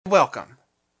welcome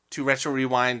to Retro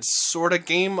Rewind's sort of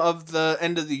game of the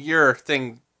end of the year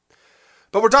thing.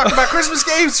 But we're talking about Christmas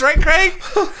games, right, Craig?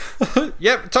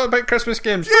 Yep, talking about Christmas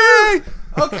games. Yay!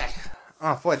 Okay.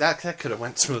 Oh, boy, that could have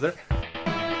went smoother.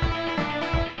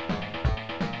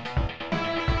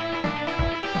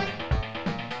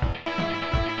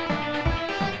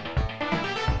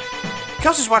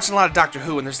 Kelsey's watching a lot of Doctor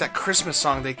Who, and there's that Christmas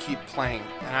song they keep playing,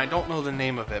 and I don't know the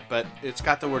name of it, but it's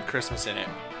got the word Christmas in it.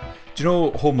 Do you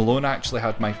know Home Alone actually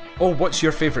had my... Oh, what's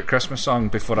your favourite Christmas song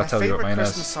before I tell you what mine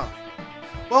Christmas is? Song.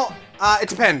 Well, it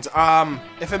depends. If I'm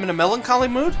in a melancholy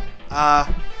mood,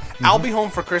 I'll Be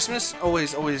Home for Christmas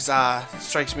always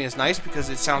strikes me as nice because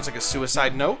it sounds like a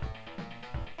suicide note.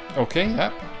 Okay,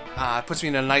 yep. It puts me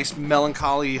in a nice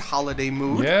melancholy holiday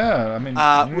mood. Yeah, I mean...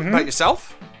 What about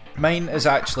yourself? Mine is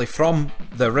actually from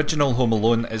the original Home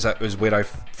Alone. It was where I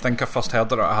think I first heard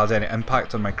that it had any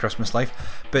impact on my Christmas life.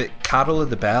 But Carol of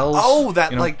the Bells. Oh,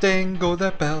 that like ding go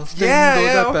the bells, ding go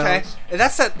the okay. bells.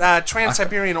 That's that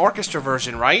Trans-Siberian Orchestra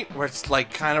version, right? Where it's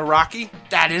like kind of rocky.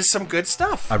 That is some good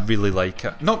stuff. I really like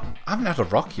it. No, I haven't had a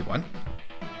rocky one.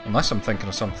 Unless I'm thinking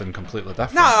of something completely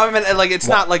different. No, I mean like it's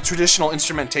not like traditional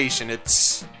instrumentation.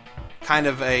 It's kind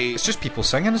of a. It's just people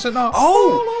singing, is it not?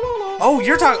 Oh,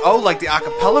 you're talking. Oh, like the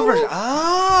acapella version.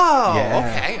 Oh, yeah.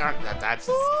 Okay.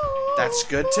 That's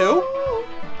good too.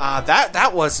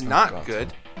 That was not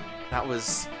good. That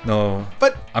was no.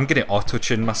 But I'm gonna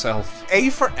auto-tune myself.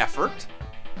 A for effort.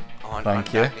 On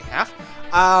Thank you. that behalf.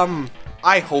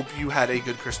 I hope you had a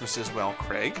good Christmas as well,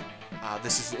 Craig.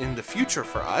 This is in the future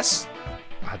for us.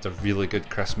 I had a really good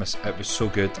Christmas. It was so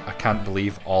good. I can't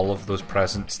believe all of those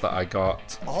presents that I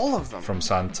got. All of them from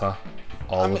Santa.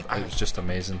 It was just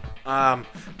amazing.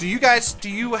 Do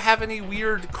you have any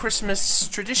weird Christmas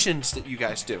traditions that you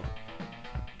guys do?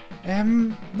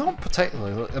 Not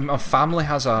particularly. My family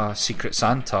has a secret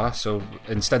Santa, so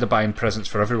instead of buying presents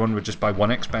for everyone, we just buy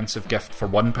one expensive gift for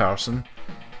one person.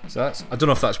 So I don't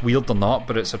know if that's weird or not,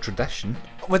 but it's a tradition.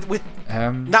 With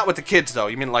not with the kids though.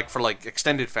 You mean like for like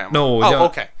extended family? No. Oh,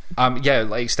 okay. Yeah,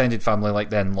 like extended family, like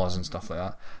the in-laws and stuff like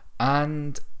that.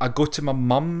 And I go to my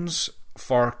mum's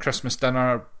for Christmas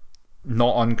dinner,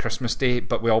 not on Christmas Day,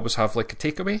 but we always have like a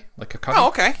takeaway, like a curry. Oh,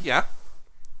 okay, yeah.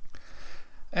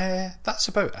 That's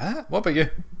about it. What about you?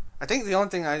 I think the only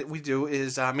thing we do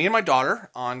is me and my daughter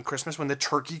on Christmas when the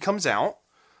turkey comes out.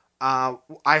 I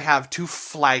have 2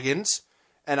 flagons,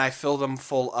 and I fill them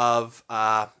full of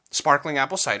sparkling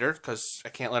apple cider because I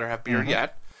can't let her have beer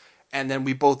yet. And then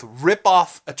we both rip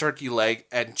off a turkey leg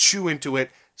and chew into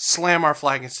it, slam our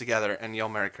flagons together, and yell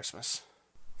 "Merry Christmas."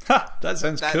 Ha! That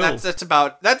sounds cool.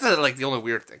 That's like the only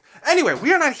weird thing. Anyway,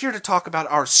 we are not here to talk about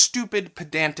our stupid,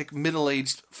 pedantic,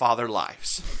 middle-aged father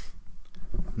lives.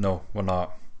 No, we're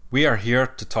not. We are here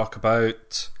to talk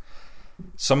about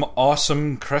some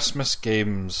awesome Christmas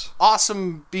games.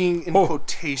 Awesome being in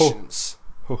quotations.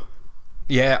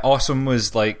 Yeah, awesome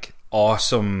was like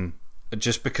awesome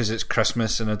just because it's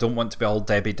Christmas and I don't want to be all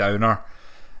Debbie Downer.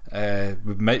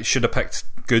 We should have picked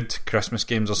good Christmas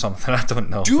games or something. I don't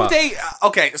know. They?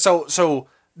 Okay, so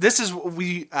this is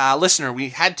listener. We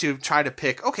had to try to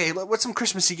pick. Okay, what's some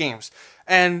Christmassy games?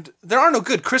 And there are no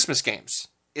good Christmas games.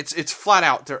 It's flat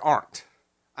out there aren't.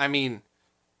 I mean,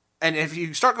 and if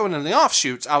you start going into the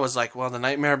offshoots, I was like, well, the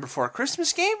Nightmare Before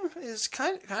Christmas game is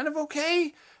kind of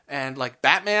okay, and like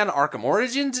Batman Arkham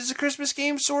Origins is a Christmas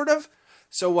game, sort of.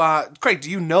 So, Craig, do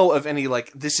you know of any,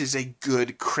 like, this is a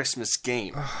good Christmas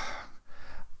game?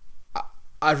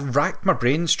 I racked my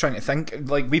brains trying to think.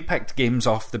 Like, we picked games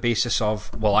off the basis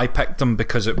of... Well, I picked them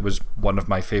because it was one of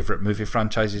my favourite movie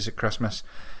franchises at Christmas.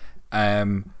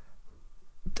 But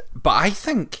I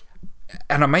think...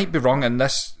 And I might be wrong in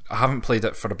this. I haven't played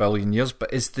it for a billion years,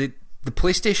 but is the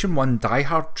PlayStation 1 Die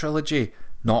Hard trilogy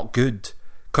not good?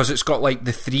 Because it's got like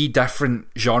the 3 different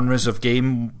genres of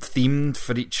game themed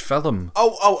for each film.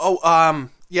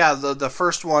 Yeah, the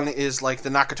first one is like the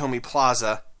Nakatomi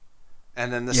Plaza,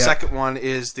 and then the second one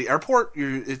is the airport.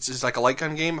 It's like a light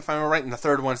gun game, if I'm right, and the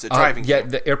third one's the driving game. Yeah,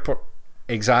 the airport,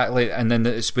 exactly, and then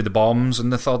it's with the bombs in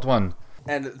the third one.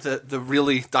 And the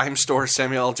really dime store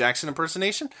Samuel L. Jackson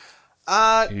impersonation.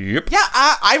 Yep. Yeah,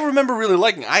 I remember really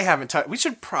liking it. I haven't we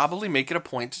should probably make it a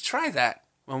point to try that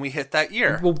when we hit that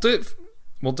year. We'll do it.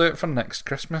 We'll do it for next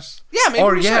Christmas. Yeah, maybe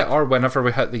or whenever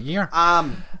we hit the year.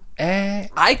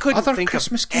 I couldn't think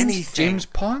Christmas of games, anything. James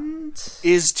Bond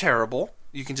is terrible.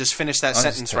 You can just finish that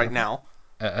sentence right now.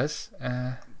 It is.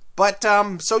 But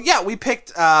so yeah, we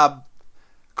picked.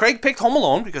 Craig picked Home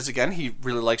Alone because again he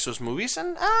really likes those movies,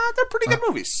 and they're pretty good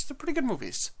movies. They're pretty good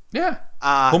movies. Yeah.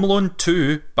 Home Alone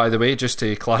 2, by the way, just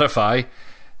to clarify.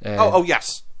 Oh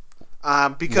yes.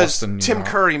 because Lost in New Tim York.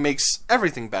 Curry makes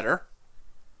everything better.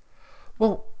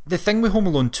 Well, the thing with Home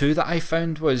Alone 2 that I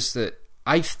found was that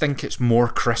I think it's more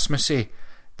Christmassy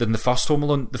than the first Home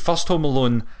Alone. The first Home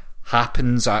Alone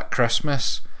happens at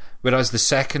Christmas, whereas the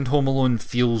second Home Alone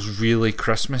feels really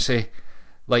Christmassy.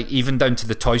 Like, even down to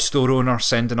the toy store owner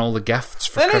sending all the gifts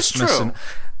for That is Christmas. true. And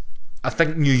I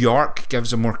think New York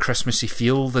gives a more Christmassy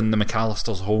feel than the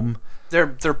McAllister's home. Their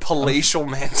palatial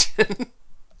mansion.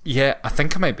 Yeah, I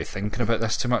think I might be thinking about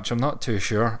this too much. I'm not too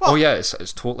sure. Well,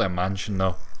 it's totally a mansion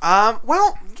though.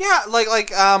 Well, yeah,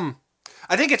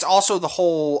 I think it's also the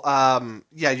whole,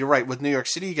 yeah, you're right. With New York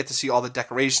City, you get to see all the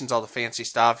decorations, all the fancy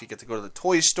stuff. You get to go to the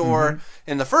toy store.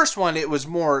 In the first one, it was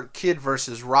more kid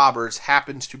versus robbers,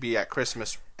 happens to be at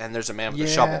Christmas, and there's a man with a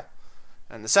shovel.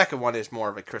 And the second one is more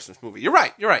of a Christmas movie. You're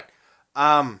right.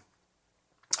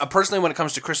 Personally, when it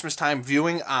comes to Christmas time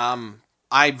viewing,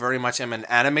 I very much am an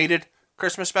animated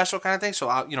Christmas special kind of thing.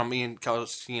 So, me and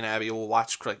Kelsey and Abby will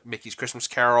watch Mickey's Christmas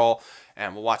Carol,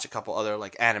 and we'll watch a couple other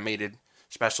animated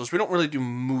specials. We don't really do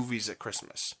movies at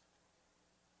Christmas.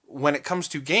 When it comes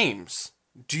to games,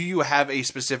 do you have a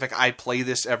specific I play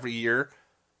this every year,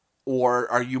 or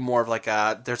are you more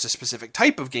of there's a specific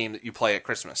type of game that you play at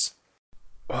Christmas?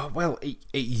 Well, it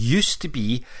used to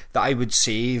be that I would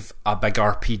save a big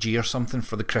RPG or something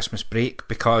for the Christmas break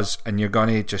because, and you're going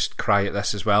to just cry at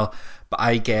this as well, but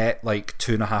I get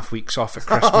 2.5 weeks off at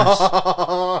Christmas.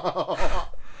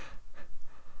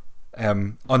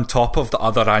 On top of the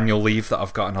other annual leave that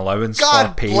I've got an allowance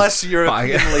God for paid. Bless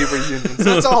European labour unions.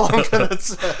 That's all I'm going to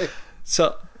say.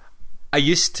 So,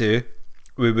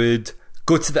 we would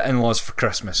go to the in-laws for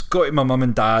Christmas, go to my mum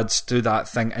and dad's, do that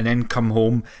thing, and then come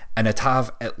home, and I'd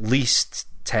have at least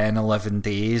 10, 11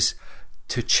 days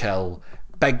to chill.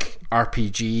 Big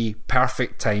RPG,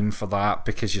 perfect time for that,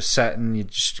 because you're sitting, you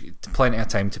just plenty of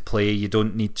time to play, you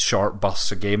don't need short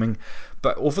bursts of gaming.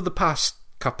 But over the past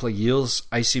couple of years,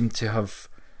 I seem to have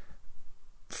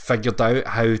figured out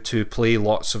how to play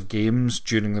lots of games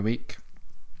during the week,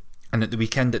 and at the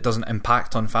weekend it doesn't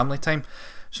impact on family time.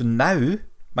 So now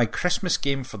my Christmas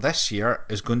game for this year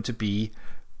is going to be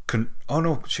can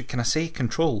I say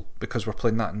Control, because we're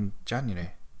playing that in January.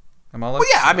 Am I allowed? Well,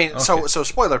 yeah, I mean, okay. so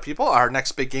spoiler people, our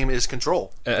next big game is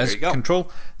Control. There you go. Control.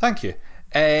 Thank you.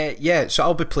 So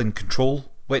I'll be playing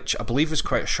Control, which I believe is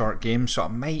quite a short game, so I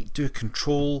might do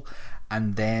Control,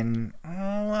 and then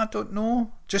I don't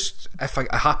know. Just if I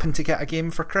happen to get a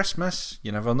game for Christmas,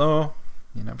 you never know.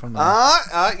 You never know.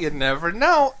 You never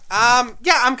know.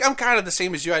 Yeah, I'm kind of the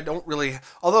same as you. I don't really,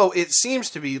 although it seems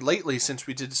to be lately, since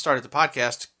we did start the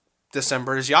podcast,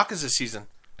 December is Yakuza season.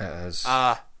 It is.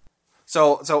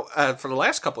 So for the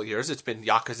last couple of years, it's been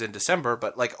Yakuza in December,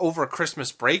 but over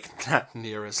Christmas break, not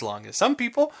near as long as some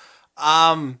people.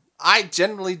 I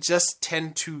generally just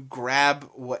tend to grab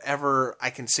whatever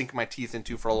I can sink my teeth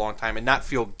into for a long time and not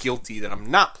feel guilty that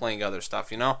I'm not playing other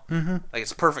stuff, Mm-hmm.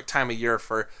 It's a perfect time of year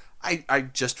for, I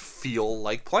just feel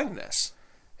like playing this.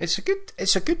 It's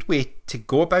a good way to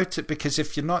go about it, because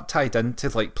if you're not tied into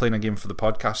playing a game for the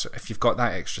podcast, if you've got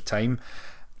that extra time,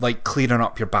 clearing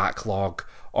up your backlog,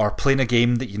 or playing a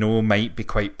game that might be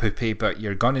quite poopy, but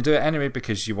you're going to do it anyway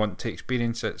because you want to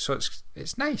experience it. So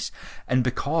it's nice, and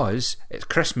because it's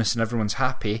Christmas and everyone's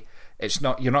happy, you're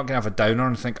not going to have a downer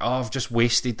and think, oh, I've just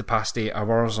wasted the past 8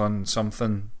 hours on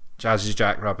something. Jazzy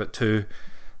Jackrabbit 2.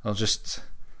 I'll just.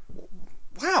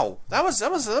 Wow, that was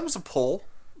a pull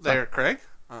there, Craig.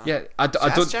 Yeah, I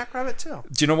don't. Jackrabbit 2. Do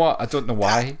you know what? I don't know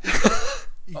why.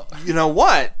 You know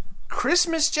what?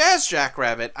 Christmas Jazz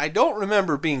Jackrabbit, I don't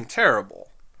remember being terrible.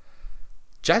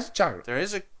 Jazz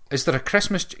Jackrabbit. Is there a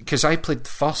Christmas? Because I played the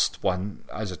first one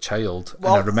as a child, and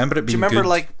I remember it being good. Do you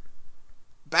remember,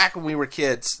 back when we were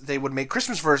kids, they would make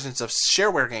Christmas versions of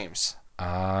shareware games.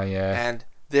 Ah, yeah. And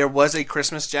there was a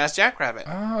Christmas Jazz Jackrabbit.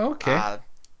 Oh, okay.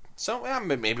 So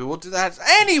maybe we'll do that.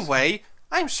 Anyway,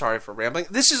 I'm sorry for rambling.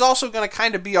 This is also going to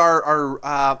kind of be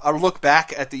our look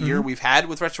back at the year we've had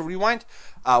with Retro Rewind.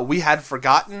 We had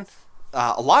forgotten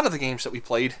a lot of the games that we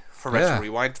played for Retro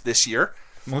Rewind this year.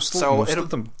 Most of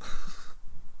them.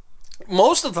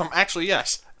 Most of them, actually,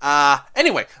 yes.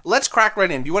 Anyway, let's crack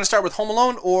right in. Do you want to start with Home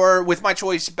Alone or with my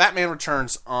choice, Batman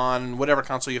Returns, on whatever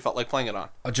console you felt like playing it on?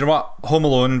 Do you know what? Home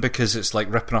Alone, because it's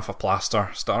like ripping off a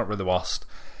plaster. Start with the worst.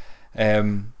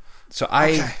 So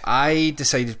I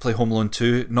decided to play Home Alone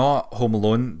 2, not Home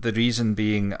Alone. The reason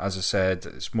being, as I said,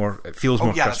 it feels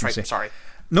more Christmassy. That's right. Sorry.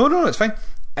 No, it's fine.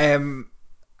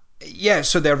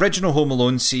 So the original Home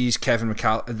Alone sees Kevin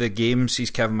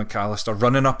McAllister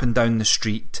running up and down the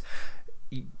street,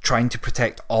 trying to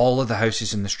protect all of the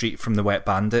houses in the street from the wet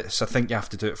bandits. I think you have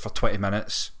to do it for 20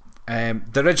 minutes. The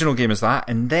original game is that,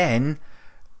 and then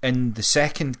in the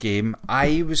second game,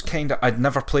 I'd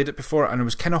never played it before, and I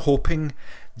was kind of hoping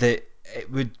that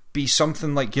it would be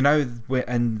something like, in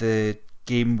the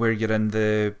game where you're in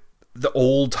the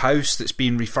old house that's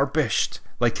being refurbished,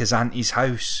 like his auntie's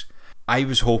house. I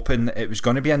was hoping it was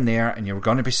going to be in there and you were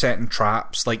going to be setting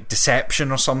traps, like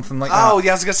Deception or something like that. Oh,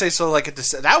 yeah, I was going to say, so like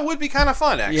that would be kind of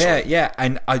fun, actually. Yeah,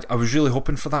 and I was really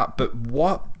hoping for that. But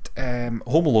what Home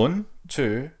Alone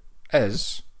 2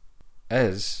 is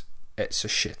it's a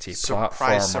shitty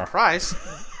platformer. Surprise.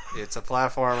 It's a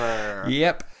platformer.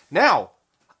 Yep. Now,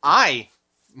 I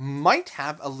might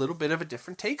have a little bit of a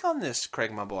different take on this,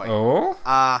 Craig, my boy.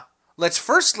 Oh?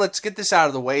 Let's get this out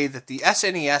of the way, that the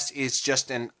SNES is just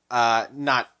an,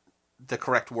 not the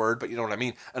correct word, but you know what I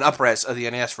mean, an upres of the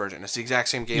NES version. It's the exact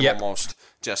same game almost,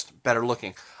 just better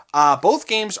looking. Both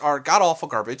games are god-awful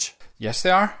garbage. Yes, they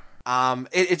are.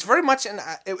 It's very much,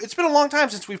 it's been a long time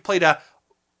since we've played a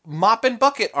mop and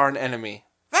bucket are an enemy.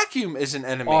 Vacuum is an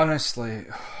enemy. Honestly.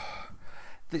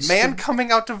 Man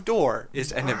coming out of door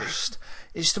is enemy.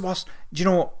 It's the worst. Do you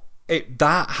know,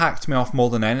 that hacked me off more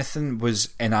than anything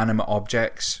was inanimate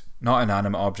objects. Not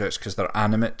inanimate objects because they're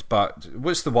animate, but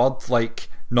what's the word? Like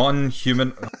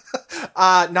non-human?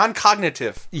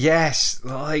 Non-cognitive. Yes,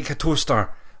 like a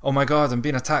toaster. Oh my god, I'm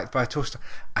being attacked by a toaster.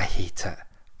 I hate it.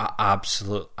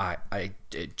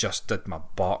 It just did my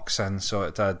box in, so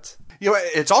it did.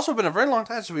 It's also been a very long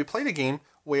time since we played a game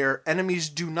where enemies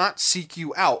do not seek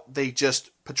you out; they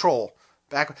just patrol.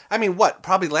 Probably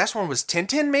the last one was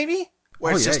Tintin, maybe,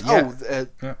 where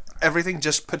everything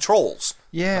just patrols.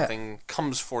 Yeah, nothing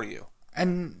comes for you.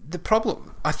 And the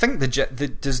problem, I think,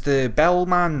 does the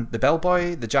bellman, the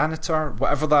bellboy, the janitor,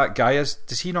 whatever that guy is,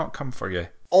 does he not come for you?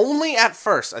 Only at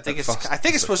first. I think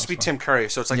it's supposed to be Tim Curry,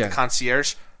 so it's like the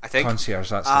concierge. I think concierge.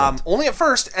 That's the word. Only at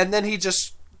first, and then he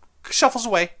just shuffles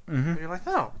away. Mm-hmm. You're like,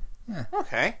 oh, yeah,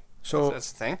 okay. So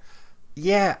that's the thing.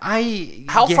 Yeah,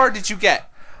 How far did you get?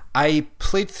 I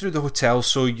played through the hotel,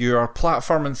 so you're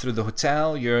platforming through the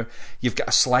hotel. You've got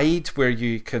a slide where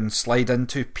you can slide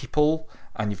into people,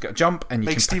 and you've got a jump, and you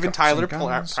make can Steven Tyler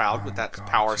proud with that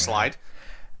power slide.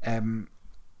 And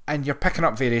you're picking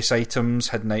up various items,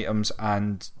 hidden items,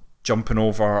 and jumping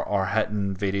over or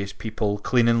hitting various people.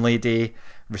 Cleaning lady,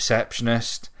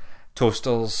 receptionist,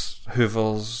 toasters,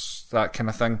 hoovers, that kind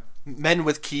of thing. Men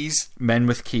with keys.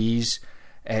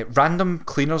 Random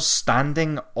cleaners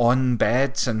standing on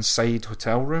beds inside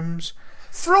hotel rooms.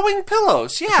 Throwing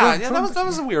pillows. That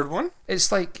was a weird one.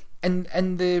 It's like, and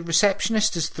the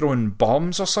receptionist is throwing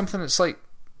bombs or something. It's like,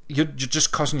 you're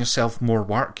just causing yourself more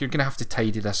work. You're going to have to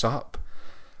tidy this up.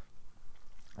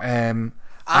 I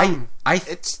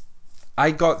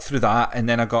got through that, and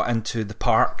then I got into the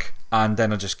park, and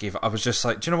then I just gave it. I was just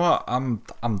like, do you know what? I'm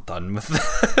done with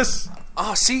this.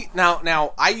 Oh, see,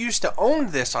 now I used to own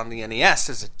this on the NES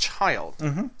as a child,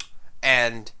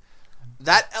 and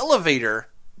that elevator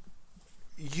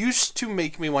used to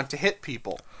make me want to hit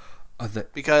people.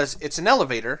 Because it's an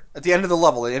elevator at the end of the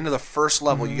level, at the end of the first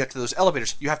level, you get to those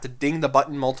elevators. You have to ding the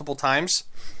button multiple times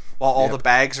while all the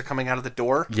bags are coming out of the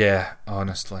door. Yeah,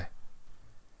 honestly.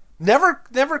 Never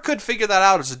could figure that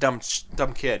out as a dumb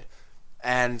kid.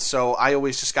 And so I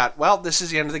always just got, well, this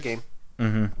is the end of the game.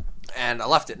 Mm-hmm. And I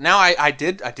left it. Now I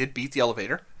did beat the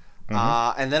elevator.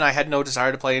 And then I had no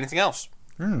desire to play anything else.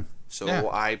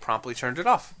 So I promptly turned it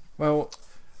off. Well,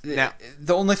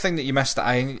 the only thing that you missed that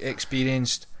I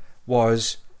experienced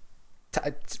was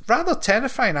rather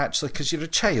terrifying, actually, because you're a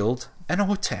child in a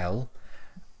hotel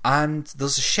and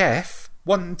there's a chef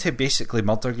wanting to basically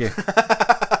murder you.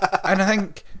 And I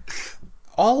think,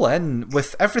 all in,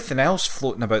 with everything else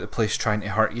floating about the place trying to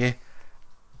hurt you,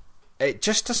 it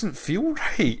just doesn't feel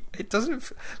right. It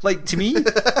doesn't like, to me,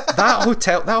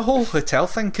 that whole hotel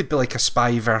thing could be like a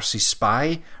spy versus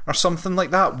spy or something like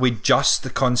that, with just the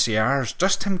concierge,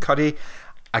 just Tim Curry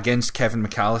against Kevin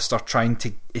McAllister trying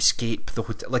to escape the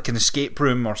hotel, like an escape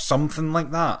room or something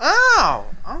like that. Oh,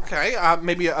 okay.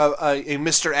 Maybe a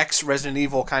Mr. X Resident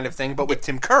Evil kind of thing, but with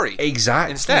Tim Curry.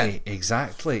 Exactly. Instead.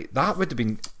 Exactly. That would have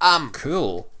been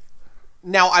cool.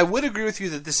 Now, I would agree with you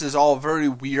that this is all very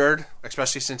weird,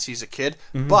 especially since he's a kid,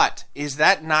 but is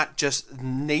that not just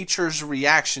nature's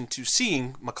reaction to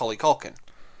seeing Macaulay Culkin?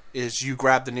 Is you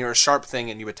grab the nearest sharp thing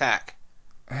and you attack?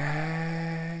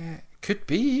 Could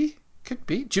be.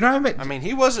 Do you know what I mean?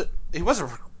 He was a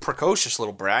precocious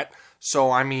little brat, so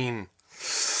I mean,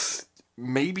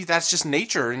 maybe that's just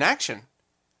nature in action.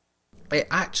 It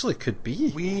actually could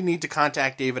be. We need to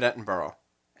contact David Attenborough.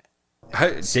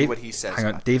 See what he says. Hang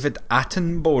on, David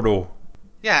Attenborough.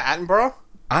 Yeah, Attenborough.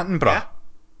 Attenborough.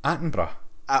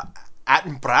 Yeah.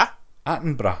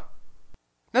 Attenborough.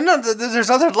 No, there's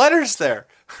other letters there.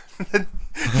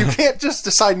 You can't just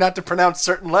decide not to pronounce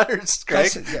certain letters,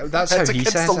 Greg. That's how he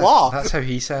says the it. law. That's how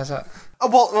he says it. Oh,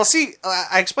 well, see,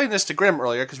 I explained this to Grim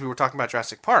earlier because we were talking about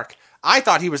Jurassic Park. I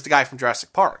thought he was the guy from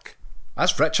Jurassic Park.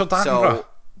 That's Richard Attenborough.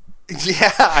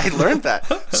 Yeah, I learned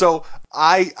that. So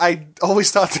I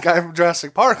always thought the guy from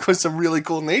Jurassic Park was some really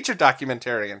cool nature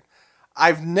documentarian.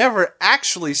 I've never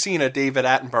actually seen a David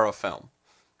Attenborough film.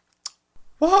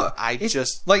 What? I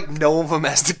just know of him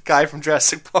as the guy from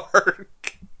Jurassic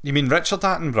Park. You mean Richard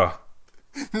Attenborough?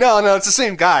 No, it's the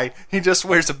same guy. He just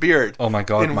wears a beard. Oh my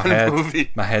god,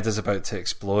 my head is about to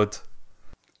explode.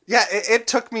 Yeah, it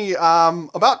took me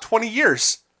about 20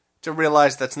 years to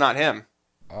realize that's not him.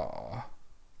 Oh,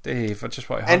 Dave, I just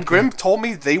want to And Grim told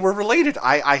me they were related.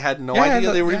 I had no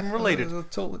idea they were even related. They're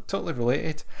totally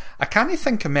related. I can't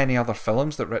think of many other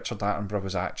films that Richard Attenborough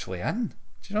was actually in.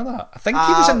 Do you know that? I think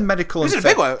he was in Miracle on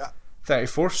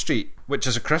 34th Street, which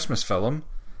is a Christmas film.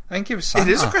 I think he was Santa.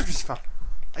 It is a Christmas film.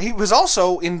 He was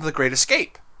also in The Great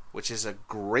Escape, which is a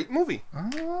great movie.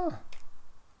 Ah.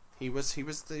 He was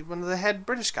one of the head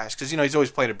British guys, because he's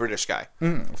always played a British guy.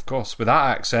 Of course, with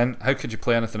that accent, how could you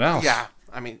play anything else? Yeah,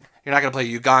 I mean, you're not going to play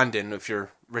Ugandan if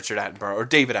you're Richard Attenborough or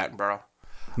David Attenborough.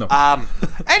 No.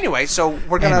 Anyway, so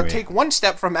we're going to take one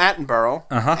step from Attenborough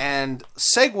and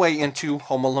segue into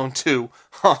Home Alone 2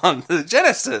 on the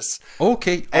Genesis.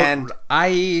 Okay, and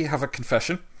I have a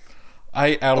confession.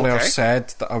 I earlier said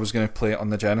that I was going to play it on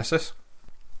the Genesis,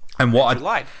 and what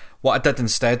I did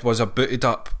instead was I booted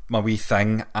up my wee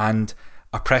thing and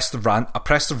I pressed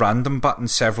the random button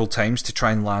several times to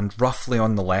try and land roughly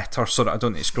on the letter so that I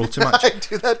don't need to scroll too much. I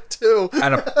do that too.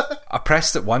 And I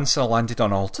pressed it once and I landed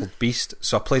on Altered Beast,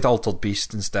 so I played Altered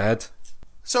Beast instead.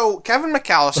 So Kevin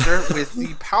McAllister with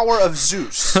the power of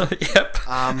Zeus. Yep.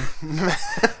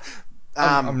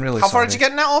 I'm really How sorry. far did you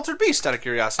get in that Altered Beast, out of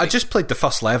curiosity? I just played the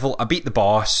first level. I beat the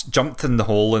boss, jumped in the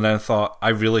hole, and then thought I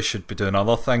really should be doing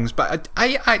other things. But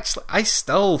I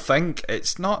still think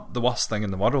it's not the worst thing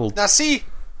in the world. Now, see,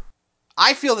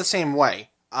 I feel the same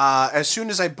way. As soon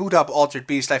as I boot up Altered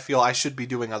Beast, I feel I should be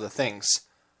doing other things.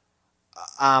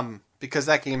 Because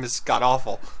that game has got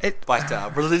awful.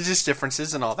 But religious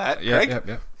differences and all that. Yeah,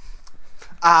 Greg?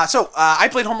 yeah. So I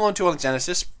played Home Alone 2 on the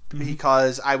Genesis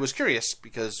because I was curious.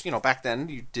 Because, back then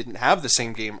you didn't have the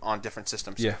same game on different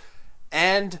systems. Yeah.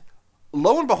 And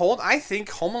lo and behold, I think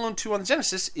Home Alone 2 on the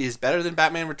Genesis is better than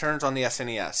Batman Returns on the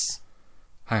SNES.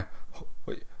 Hi.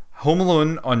 Home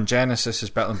Alone on Genesis is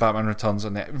better than Batman Returns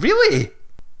on the... Really?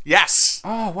 Yes.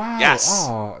 Oh, wow. Yes.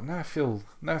 Oh, now I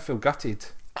feel gutted.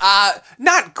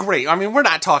 Not great. I mean, we're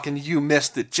not talking you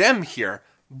missed the gem here,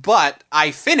 but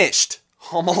I finished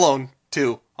Home Alone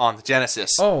 2 on the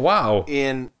Genesis. Oh, wow.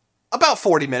 In about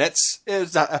 40 minutes.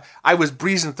 I was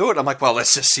breezing through it. I'm like, well,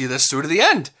 let's just see this through to the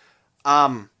end.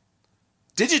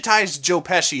 Digitized Joe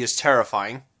Pesci is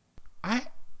terrifying.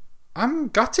 I'm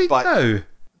gutted now.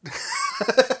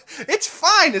 It's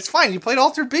fine. You played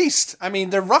Altered Beast. I mean,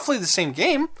 they're roughly the same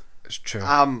game. It's true.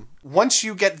 Once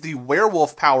you get the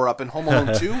werewolf power up in Home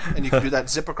Alone 2, and you can do that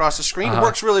zip across the screen, it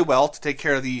works really well to take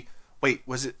care of the... Wait,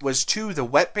 was 2 the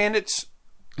wet bandits?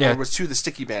 Yeah. Or was 2 the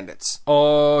sticky bandits?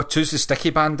 Oh, 2's the sticky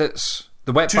bandits.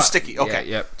 The wet 2 sticky, okay.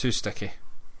 Yeah, 2 sticky.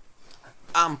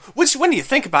 Which, when you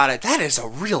think about it, that is a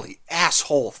really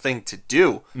asshole thing to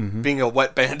do, being a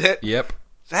wet bandit. Yep.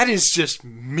 That is just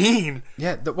mean.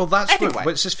 Yeah, well, that's anyway.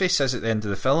 What's his face says at the end of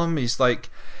the film. He's like,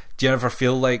 do you ever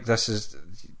feel like this is,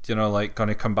 like going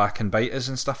to come back and bite us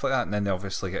and stuff like that? And then they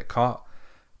obviously get caught.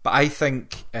 But I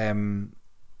think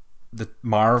the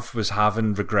Marv was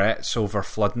having regrets over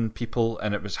flooding people,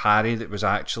 and it was Harry that was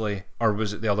actually, or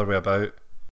was it the other way about?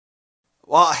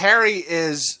 Well, Harry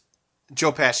is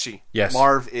Joe Pesci. Yes.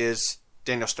 Marv is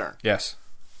Daniel Stern. Yes.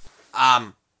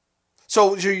 So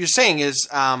what you're saying is,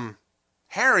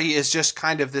 Harry is just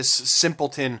kind of this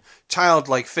simpleton,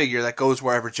 childlike figure that goes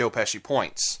wherever Joe Pesci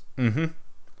points. Mm-hmm.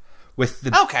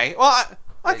 Okay, well,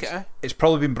 okay. It's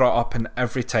probably been brought up in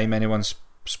every time anyone's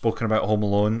spoken about Home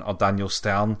Alone or Daniel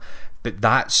Stern, but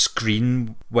that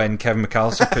screen when Kevin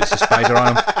McAllister puts the spider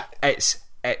on him,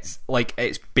 it's like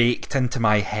it's baked into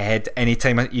my head.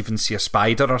 Anytime I even see a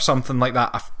spider or something like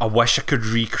that, I wish I could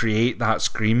recreate that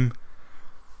scream.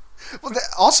 Well,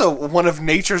 also, one of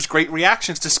nature's great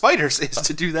reactions to spiders is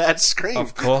to do that scream.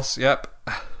 Of course, yep.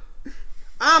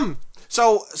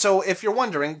 So if you're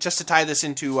wondering, just to tie this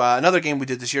into another game we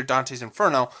did this year, Dante's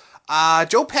Inferno,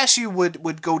 Joe Pesci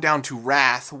would go down to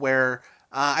Wrath, where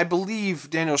I believe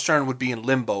Daniel Stern would be in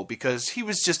limbo, because he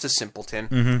was just a simpleton.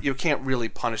 Mm-hmm. You can't really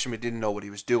punish him. He didn't know what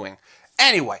he was doing.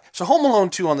 Anyway, so Home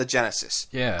Alone 2 on the Genesis.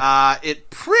 Yeah.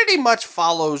 It pretty much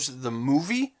follows the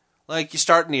movie. Like, you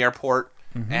start in the airport,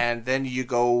 And then you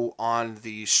go on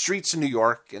the streets of New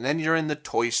York, and then you're in the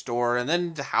toy store, and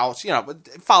then the house.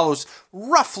 It follows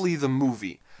roughly the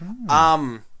movie.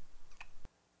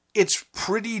 It's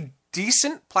pretty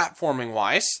decent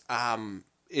platforming-wise.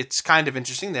 It's kind of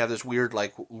interesting. They have this weird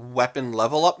weapon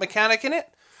level-up mechanic in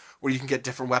it, where you can get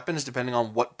different weapons depending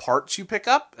on what parts you pick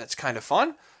up. That's kind of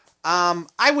fun.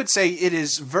 I would say it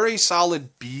is very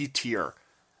solid B tier.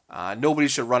 Nobody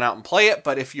should run out and play it,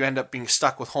 but if you end up being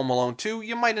stuck with Home Alone 2,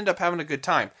 you might end up having a good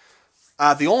time.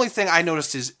 The only thing I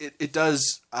noticed is it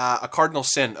does a cardinal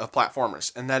sin of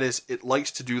platformers, and that is it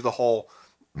likes to do the whole,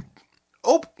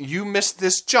 oh, you missed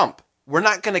this jump. We're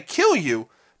not going to kill you,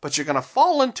 but you're going to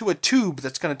fall into a tube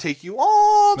that's going to take you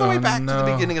all the way back to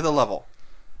the beginning of the level.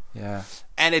 Yeah.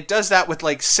 And it does that with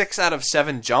 6 out of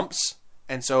 7 jumps.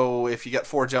 And so if you get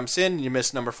 4 jumps in and you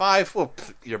miss number 5, well,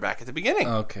 you're back at the beginning.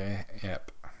 Okay,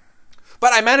 yep.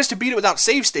 But I managed to beat it without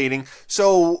save stating,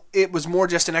 so it was more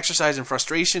just an exercise in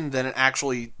frustration than it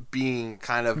actually being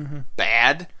kind of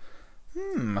bad.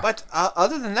 But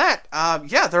other than that,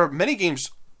 there are many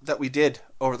games that we did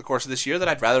over the course of this year that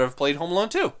I'd rather have played Home Alone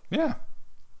 2. Yeah.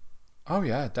 Oh,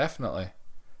 yeah, definitely.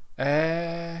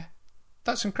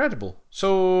 That's incredible.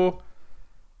 So,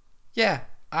 yeah,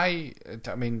 I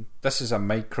mean, this is a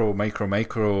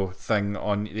micro thing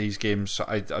on these games, so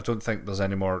I don't think there's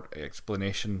any more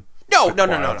explanation. No.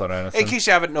 In case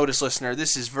you haven't noticed, listener,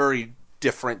 this is very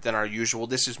different than our usual.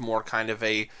 This is more kind of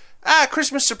a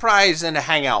Christmas surprise and a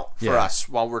hangout for us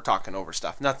while we're talking over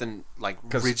stuff. Nothing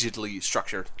rigidly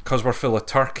structured. Because we're full of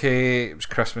turkey. It was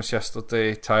Christmas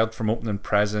yesterday. Tired from opening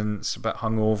presents. A bit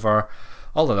hungover.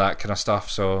 All of that kind of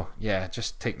stuff. So yeah,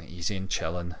 just taking it easy and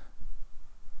chilling.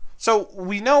 So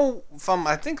we know from,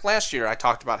 I think last year I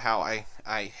talked about how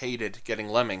I hated getting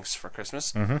Lemmings for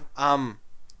Christmas.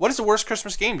 What is the worst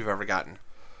Christmas game you've ever gotten?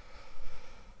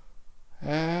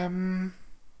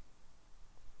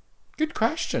 Good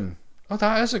question. Oh,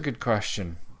 that is a good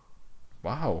question.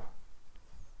 Wow.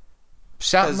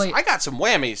 Certainly. I got some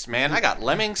whammies, man. I got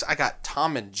Lemmings. I got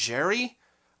Tom and Jerry.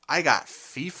 I got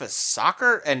FIFA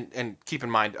Soccer. And keep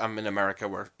in mind, I'm in America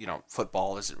where,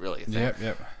 football isn't really a thing.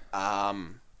 Yep.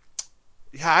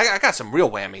 Yeah, I got some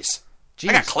real whammies. Jeez.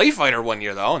 I got Clay Fighter one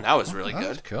year, though, and that was really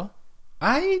good. Cool.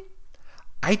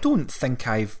 I don't think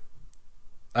and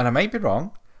I might be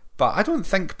wrong, but I don't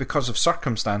think because of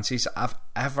circumstances I've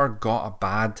ever got a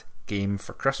bad game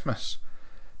for Christmas.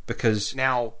 Because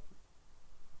now,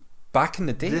 back in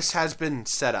the day, this has been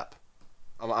set up.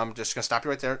 I'm just going to stop you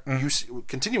right there. You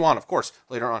continue on, of course,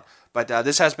 later on. But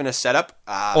this has been a setup.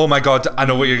 Oh my god, I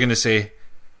know what you're going to say.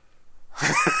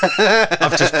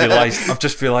 I've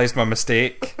just realised my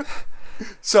mistake.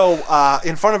 So,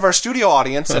 in front of our studio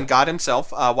audience and God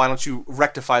himself, why don't you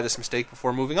rectify this mistake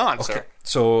before moving on, okay. sir?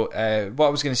 So, what I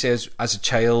was going to say is, as a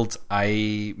child,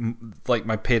 my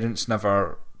parents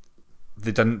never...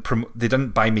 They didn't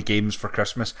buy me games for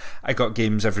Christmas. I got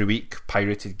games every week,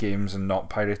 pirated games and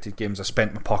not pirated games. I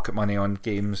spent my pocket money on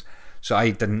games, so I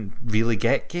didn't really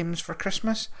get games for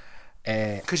Christmas.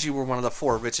 Because you were one of the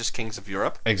 4 richest kings of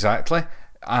Europe. Exactly.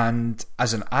 And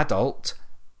as an adult,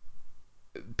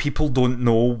 people don't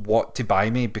know what to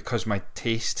buy me because my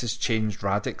taste has changed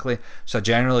radically. So I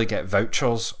generally get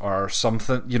vouchers or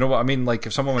something. You know what I mean? Like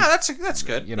if someone... Yeah, that's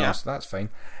good. So that's fine.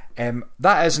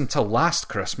 That is until last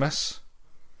Christmas,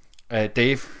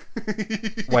 Dave,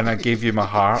 when I gave you my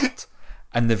heart,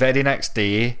 and the very next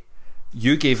day,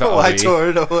 you gave it away. I tore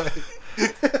it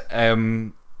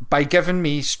away. By giving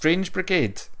me Strange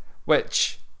Brigade,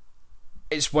 which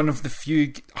it's one of the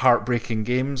few heartbreaking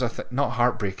games. I think not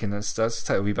heartbreaking. That's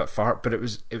a wee bit fart, but it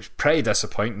was pretty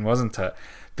disappointing, wasn't it?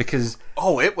 Because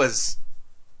it was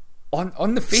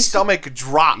on the face, stomach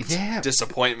dropped.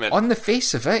 Disappointment. On the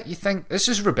face of it, you think this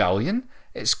is Rebellion.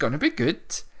 It's gonna be good.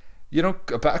 A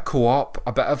bit of co-op,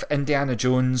 a bit of Indiana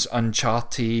Jones,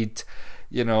 Uncharted.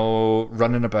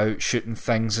 Running about, shooting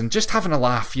things, and just having a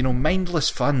laugh. Mindless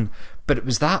fun. But it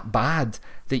was that bad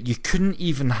that you couldn't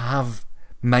even have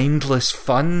mindless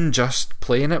fun just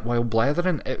playing it while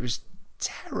blathering. It was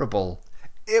terrible.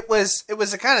 It was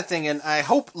the kind of thing, and I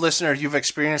hope, listener, you've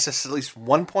experienced this at least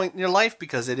one point in your life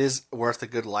because it is worth a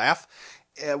good laugh.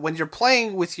 When you're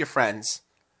playing with your friends,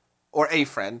 or a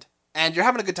friend, and you're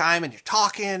having a good time, and you're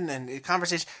talking, and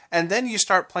conversation, and then you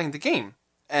start playing the game,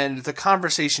 and the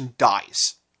conversation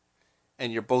dies.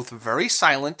 And you're both very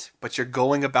silent, but you're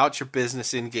going about your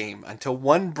business in-game until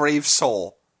one brave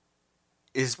soul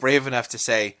is brave enough to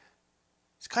say,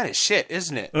 it's kind of shit,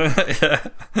 isn't it? Yeah.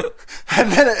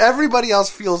 And then everybody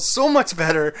else feels so much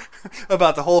better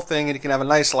about the whole thing, and you can have a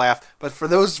nice laugh. But for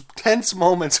those tense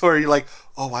moments where you're like,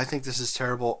 oh, I think this is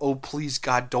terrible. Oh, please,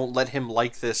 God, don't let him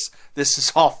like this. This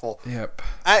is awful. Yep.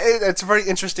 It's a very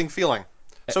interesting feeling.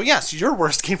 So, yes, your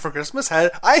worst game for Christmas.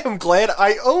 I am glad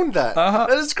I owned that. Uh-huh.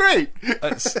 That is great.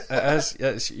 It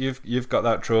is. You've got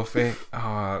that trophy.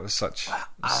 Oh, it was such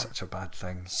a bad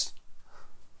thing.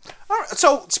 All right,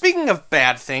 so, speaking of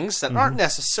bad things that aren't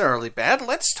necessarily bad,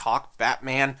 let's talk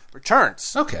Batman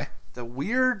Returns. Okay. The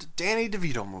weird Danny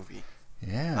DeVito movie.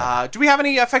 Yeah. Do we have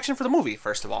any affection for the movie,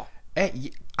 first of all?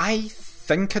 I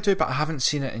think I do, but I haven't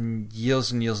seen it in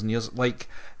years and years and years. Like,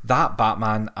 that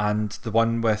Batman and the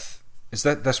one with...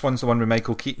 This one's the one with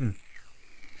Michael Keaton?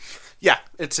 Yeah,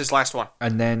 it's his last one.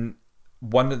 And then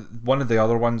one of the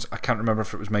other ones, I can't remember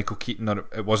if it was Michael Keaton or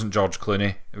it wasn't George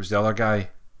Clooney. It was the other guy.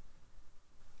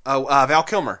 Oh, Val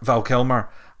Kilmer. Val Kilmer.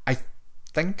 I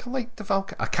think I liked the Val...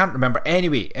 I can't remember.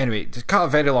 Anyway, to cut a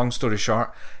very long story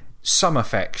short, some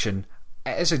affection.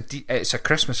 It's a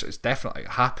Christmas... It's definitely...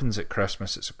 It happens at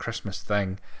Christmas. It's a Christmas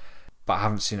thing. But I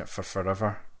haven't seen it for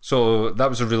forever. So that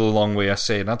was a really long way of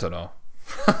saying, I don't know.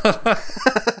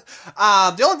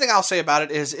 The only thing I'll say about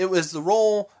it is it was the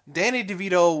role Danny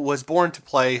DeVito was born to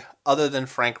play. Other than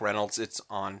Frank Reynolds, it's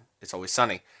Always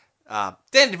Sunny.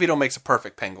 Danny DeVito makes a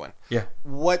perfect Penguin. Yeah.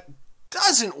 What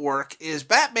doesn't work is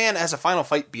Batman as a final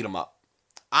fight beat 'em up.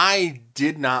 I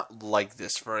did not like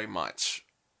this very much.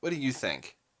 What do you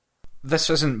think? This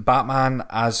isn't Batman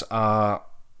as a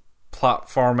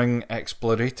platforming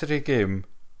exploratory game.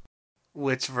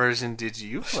 Which version did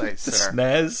you play, The sir?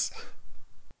 SNES.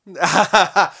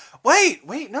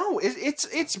 Wait, no,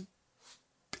 it's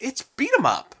beat 'em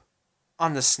up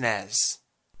on the SNES.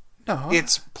 No,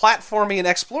 It's platforming and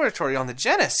exploratory on the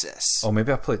Genesis. Oh,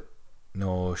 maybe I played.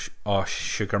 No,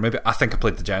 sugar. Maybe I think I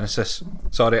played the Genesis.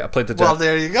 Sorry, I played the. Well,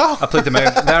 there you go. I played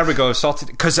the. There we go. Sorted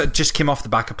because it just came off the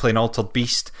back of playing Altered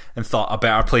Beast and thought I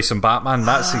better play some Batman.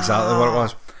 That's exactly what it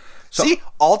was. So, See,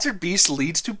 Altered Beast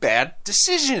leads to bad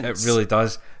decisions. It really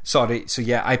does. Sorry. So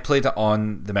yeah, I played it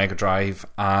on the Mega Drive,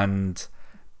 and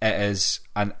it is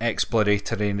an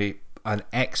exploratory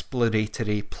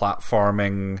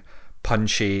platforming,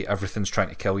 punchy, everything's trying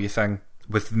to kill you thing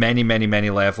with many, many, many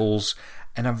levels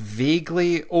and a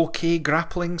vaguely okay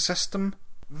grappling system.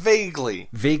 Vaguely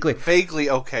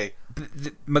okay.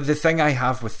 The thing I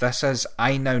have with this is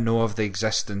I now know of the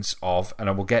existence of, and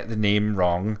I will get the name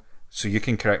wrong, so you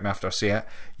can correct me after I say it,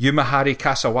 Umahari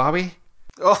Kasawawi.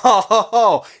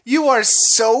 Oh, you are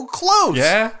so close.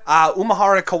 Yeah.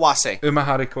 Umahara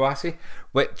Kawase,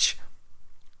 which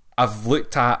I've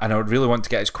looked at and I would really want to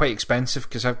get. It's quite expensive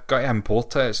because I've got to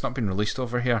import it. It's not been released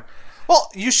over here. Well,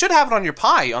 you should have it on your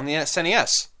Pi on the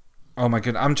SNES. Oh my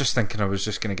god, I'm just thinking I was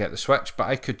just going to get the Switch, but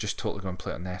I could just totally go and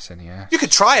play it on the SNES. You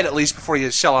could try it at least before you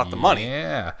shell out the money.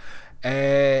 Yeah.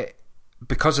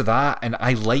 Because of that, and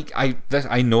I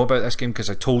know about this game because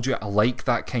I told you I like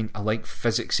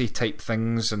physicsy type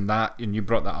things and that, and you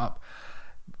brought that up.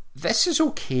 This is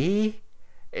okay.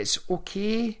 It's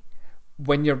okay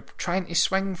when you're trying to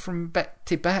swing from bit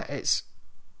to bit. It's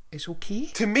okay.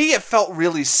 To me, it felt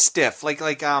really stiff. Like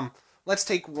let's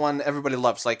take one everybody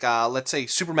loves. Let's say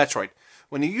Super Metroid.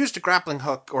 When you use the grappling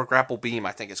hook or grapple beam,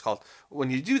 I think it's called,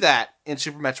 when you do that in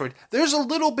Super Metroid, there's a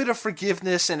little bit of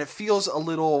forgiveness and it feels a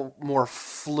little more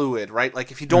fluid, right?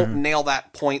 Like if you don't nail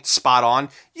that point spot on,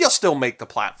 you'll still make the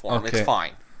platform. Okay. It's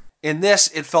fine. In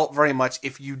this, it felt very much,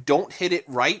 if you don't hit it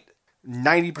right,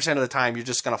 90% of the time you're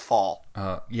just going to fall.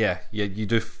 Yeah, you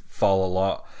do fall a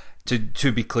lot.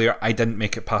 To be clear, I didn't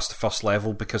make it past the first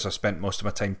level because I spent most of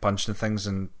my time punching things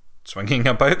and swinging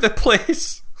about the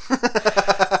place.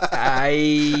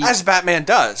 As Batman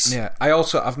does. Yeah.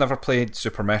 I've never played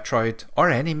Super Metroid or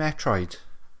any Metroid.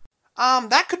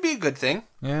 That could be a good thing.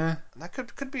 Yeah. That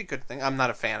could be a good thing. I'm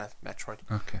not a fan of Metroid.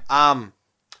 Okay.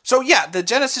 So yeah, the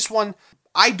Genesis one,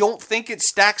 I don't think it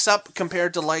stacks up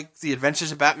compared to like the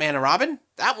Adventures of Batman and Robin.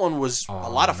 That one was a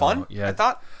lot of fun. Yeah. I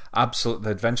thought. Absolutely,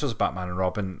 the Adventures of Batman and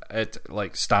Robin, it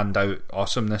like stand out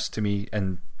awesomeness to me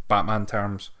in Batman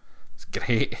terms. It's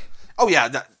great. Oh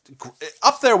yeah,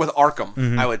 up there with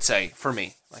Arkham, I would say, for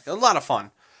me. Like, a lot of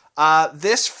fun.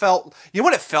 This felt... You know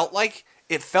what it felt like?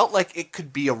 It felt like it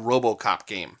could be a RoboCop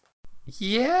game.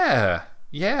 Yeah,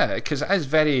 because it is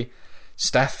very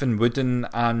stiff and wooden,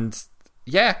 and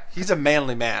yeah. He's a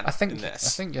manly man in this. I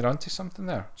think you're onto something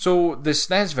there. So, the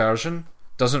SNES version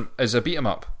is a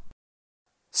beat-em-up.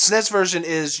 SNES version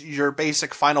is your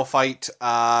basic Final Fight,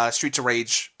 Streets of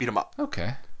Rage beat-em-up.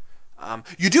 Okay.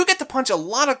 You do get to punch a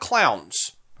lot of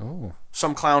clowns. Oh.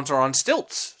 Some clowns are on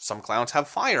stilts. Some clowns have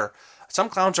fire. Some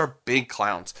clowns are big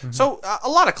clowns. So a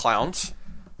lot of clowns.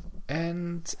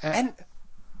 And And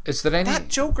is there any... not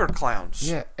Joker clowns.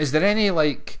 Yeah. Is there any,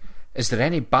 like... Is there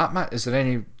any Batman? Is there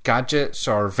any gadgets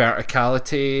or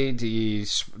verticality?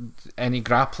 Any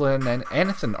grappling?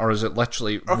 Anything? Or is it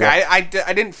literally... Okay, I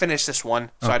didn't finish this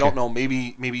one, so I don't know.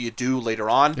 Maybe you do later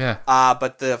on. Yeah.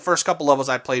 But the first couple levels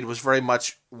I played was very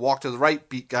much walk to the right,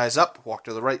 beat guys up, walk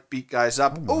to the right, beat guys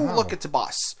up. Oh, look, it's a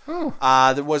boss. Oh.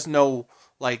 There was no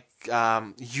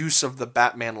use of the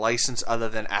Batman license other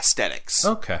than aesthetics.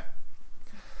 Okay.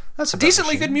 That's a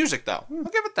Decently good music, though. I'll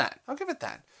give it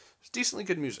that. It's decently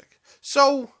good music.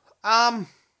 So,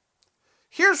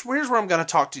 here's where I'm going to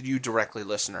talk to you directly,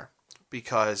 listener,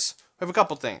 because we have a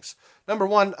couple things. Number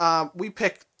one, we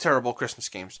pick terrible Christmas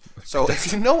games. So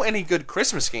if you know any good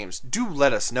Christmas games, do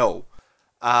let us know,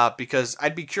 because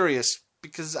I'd be curious,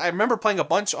 because I remember playing a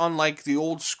bunch on, like, the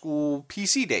old school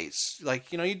PC days.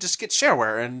 Like, you just get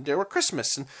shareware, and there were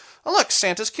Christmas, and, oh, look,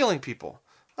 Santa's killing people.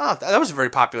 Oh, that was a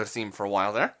very popular theme for a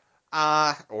while there.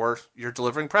 Or you're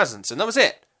delivering presents, and that was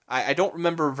it. I don't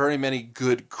remember very many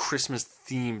good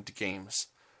Christmas-themed games.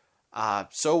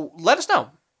 So let us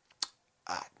know.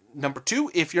 Number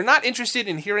two, if you're not interested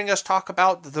in hearing us talk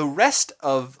about the rest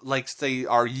of, like, say,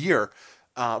 our year,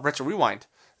 Retro Rewind,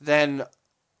 then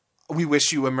we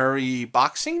wish you a Merry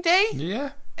Boxing Day. Yeah.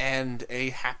 And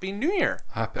a Happy New Year.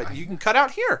 Happy. You can cut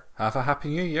out here. Have a Happy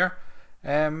New Year.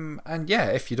 And yeah,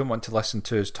 if you don't want to listen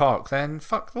to us talk, then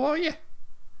fuck the lot of you.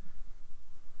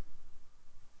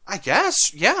 I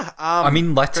guess, yeah. I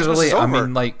mean, literally. I mean, over.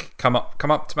 like, come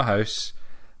up to my house,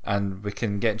 and we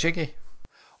can get jiggy.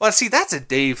 Well, see, that's a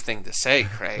Dave thing to say,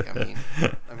 Craig.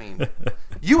 I mean,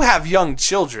 you have young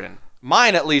children.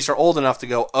 Mine, at least, are old enough to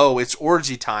go, oh, it's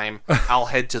orgy time. I'll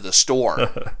head to the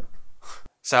store.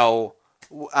 So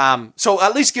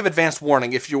at least give advance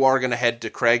warning if you are going to head to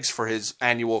Craig's for his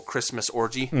annual Christmas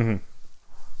orgy. Mm-hmm.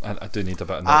 I do need a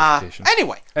bit of notification.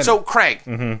 Anyway, so Craig,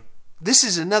 this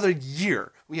is another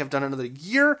year. We have done another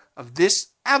year of this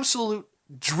absolute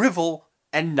drivel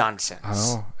and nonsense. I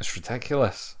know, it's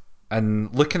ridiculous.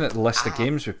 And looking at the list of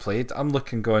games we played, I'm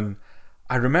looking going,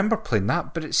 I remember playing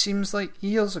that, but it seems like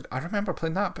years ago. I remember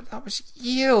playing that, but that was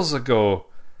years ago.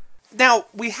 Now,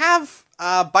 we have,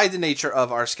 by the nature of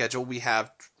our schedule, we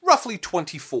have roughly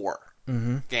 24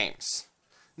 games.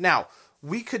 Now,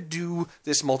 we could do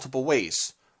this multiple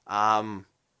ways.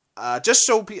 Just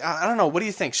so, I don't know, what do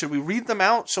you think? Should we read them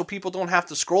out so people don't have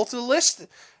to scroll through the list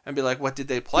and be like, what did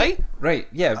they play? Right,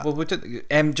 yeah, well, we did,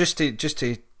 just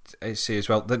to say as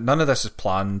well, that none of this is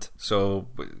planned, so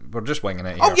we're just winging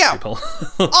it here, people.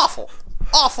 Awful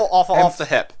off the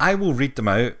hip. I will read them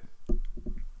out.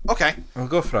 Okay. We'll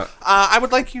go for it. I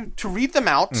would like you to read them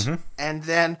out, and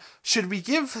then should we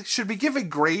give a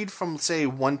grade from, say,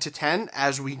 1 to 10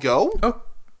 as we go? Oh,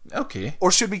 okay.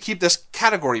 Or should we keep this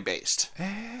category based?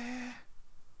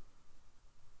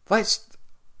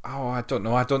 I don't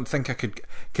know. I don't think I could,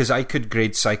 because I could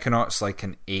grade Psychonauts like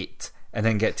an 8 and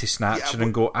then get to Snatcher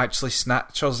and go, actually,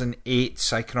 Snatcher's an 8,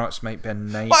 Psychonauts might be a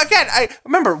 9. Well, again,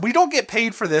 remember, we don't get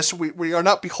paid for this. We are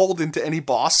not beholden to any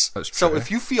boss. That's true. So if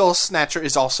you feel Snatcher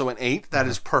is also an 8, that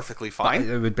is perfectly fine.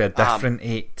 But it would be a different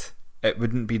 8. It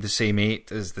wouldn't be the same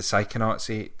 8 as the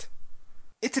Psychonauts 8.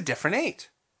 It's a different 8.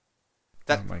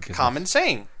 That's common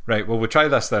saying. Right, well, we'll try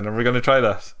this then. Are we going to try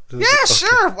this? Yeah,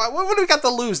 sure. What do we got to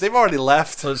lose? They've already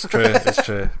left. That's true, it's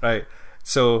true. Right,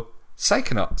 so,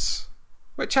 Psychonauts,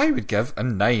 which I would give a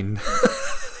 9.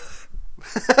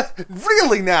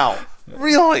 Really now?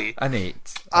 Really? An 8.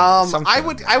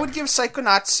 I would give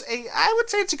Psychonauts I would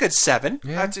say it's a good 7.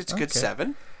 Yeah, it's a good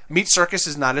 7. Meat Circus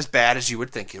is not as bad as you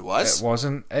would think it was. It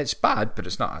wasn't. It's bad, but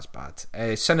it's not as bad.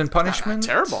 Sin and Punishment.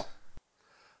 Not terrible.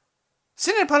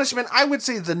 Sin and Punishment, I would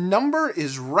say the number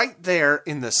is right there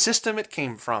in the system it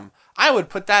came from. I would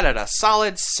put that at a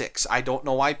solid 6. I don't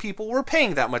know why people were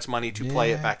paying that much money to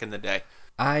play it back in the day.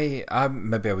 I'm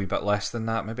maybe a wee bit less than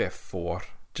that, maybe a 4,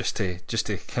 just to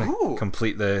kind of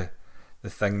complete the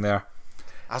thing there.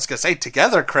 I was gonna say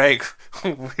together, Craig,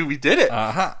 we did it.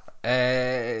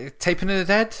 Typing of the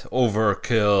Dead,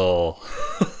 Overkill.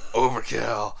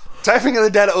 Overkill. Typing of the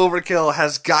Dead Overkill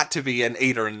has got to be an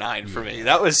 8 or a 9 for me.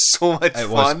 That was so much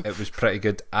fun. It was pretty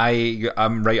good.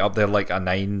 I'm right up there like a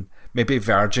 9, maybe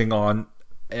verging on,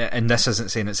 and this isn't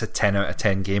saying it's a 10 out of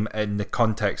 10 game. In the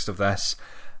context of this,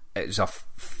 it's a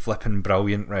flipping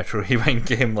brilliant Retro Rewind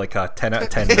game, like a 10 out of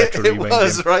 10 Retro Rewind game. It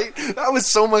was, right? That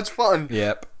was so much fun.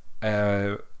 Yep.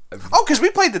 Because we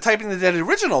played the Typing of the Dead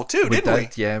original too, didn't we?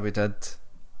 Yeah, we did.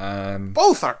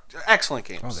 Both are excellent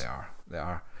games. Oh, they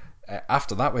are.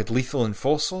 After that, we had Lethal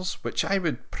Enforcers, which I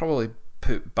would probably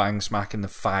put Bang Smack in the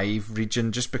 5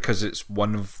 region just because it's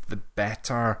one of the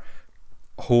better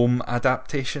home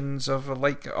adaptations of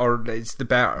or it's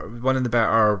one of the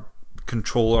better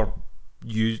controller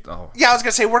used. Oh. Yeah, I was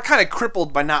gonna say we're kind of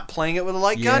crippled by not playing it with a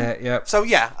light gun. Yeah. So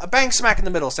yeah, a Bang Smack in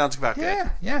the middle sounds about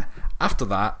good. Yeah. After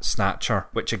that, Snatcher,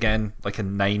 which again, like a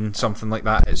 9, something like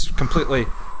that, is completely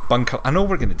bunker. I know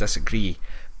we're going to disagree,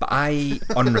 but I,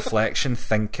 on reflection,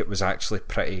 think it was actually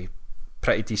pretty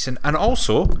decent, and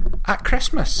also at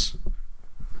Christmas.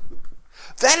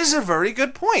 That is a very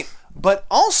good point. But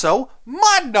also,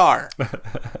 Modnar.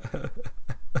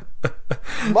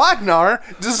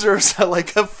 Modnar deserves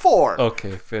a 4.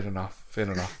 Okay, fair enough.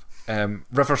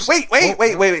 River.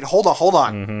 Wait. Hold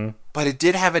on. Mm-hmm. But it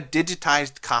did have a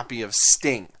digitized copy of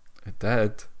Sting. It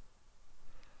did.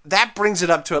 That brings it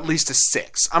up to at least a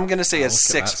 6. I'm going to say a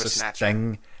 6 for Snatcher.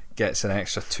 Sting gets an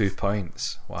extra 2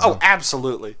 points. Wow. Oh,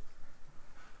 absolutely.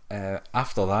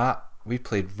 After that, we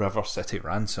played River City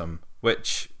Ransom,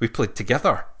 which we played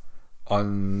together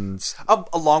on...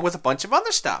 along with a bunch of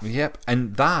other stuff. Yep,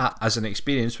 and that, as an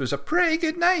experience, was a pretty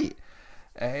good night.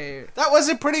 That was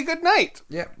a pretty good night.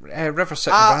 Yeah, River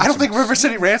City Ransom. I don't think River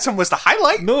City Ransom was the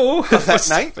highlight. No, of that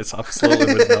night. It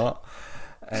absolutely was not.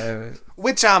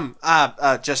 Which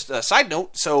just a side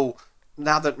note. So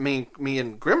now that me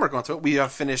and Grim are going through it, we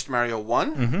have finished Mario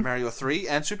 1, Mario 3,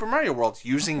 and Super Mario World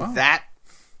using that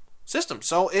system.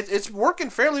 So it's working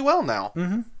fairly well now.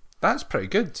 Mm-hmm. That's pretty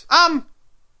good. I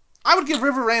would give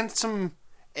River Ransom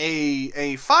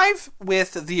a 5,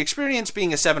 with the experience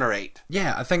being a 7 or 8.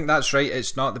 Yeah, I think that's right.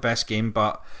 It's not the best game,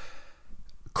 but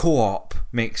co-op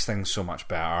makes things so much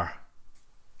better.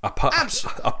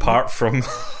 Apart from...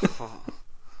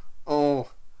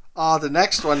 the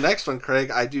next one,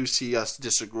 Craig, I do see us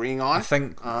disagreeing on. I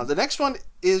think... the next one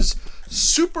is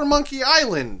Super Monkey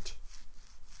Island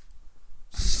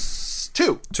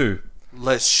 2.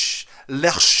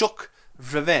 L'Archouk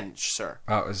Revenge, sir.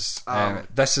 That was...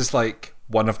 this is like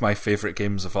one of my favourite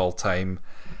games of all time,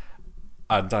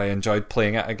 and I enjoyed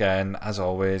playing it again, as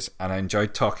always, and I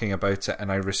enjoyed talking about it, and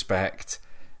I respect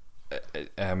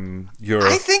your...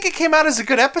 I think it came out as a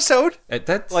good episode. It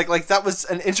did. Like that was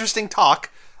an interesting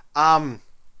talk.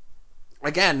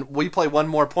 Again, we play one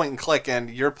more point and click, and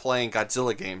you're playing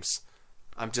Godzilla games.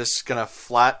 I'm just gonna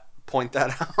flat point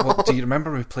that out. Well, do you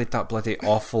remember we played that bloody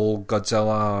awful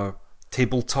Godzilla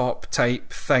tabletop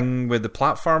type thing with the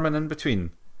platforming in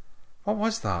between? What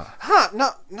was that? No,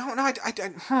 you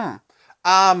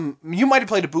might have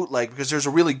played a bootleg, because there's a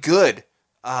really good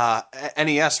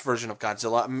NES version of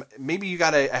Godzilla. Maybe you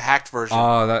got a hacked version.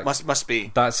 Oh, that must be.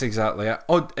 That's exactly it.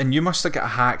 Oh, and you must have got a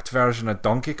hacked version of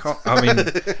Donkey Kong. I mean,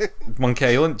 Monkey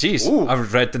Island. Jeez, Ooh.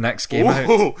 I've read the next game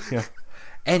out. Yeah.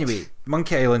 Anyway,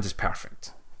 Monkey Island is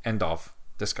perfect. End of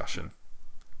discussion.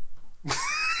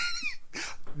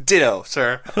 Ditto,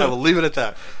 sir. I will leave it at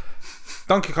that.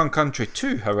 Donkey Kong Country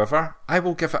 2, however, I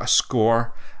will give it a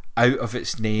score out of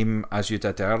its name, as you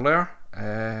did earlier.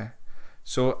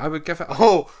 So I would give it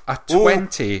a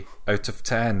 20 out of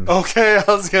 10. Okay,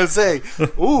 I was going to say.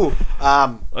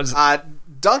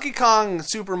 Donkey Kong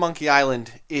Super Monkey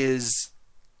Island is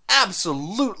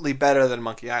absolutely better than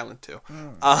Monkey Island 2.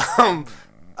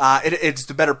 It's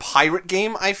the better pirate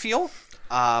game, I feel.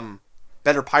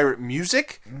 Better pirate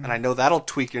music, and I know that'll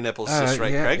tweak your nipples just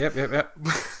right, Craig. Yep.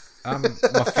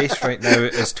 My face right now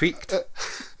is tweaked.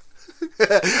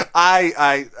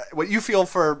 What you feel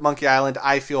for Monkey Island,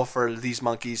 I feel for these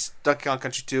monkeys. Donkey Kong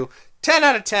Country 2, 10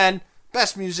 out of 10.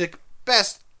 Best music,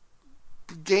 best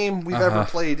game we've ever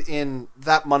played in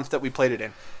that month that we played it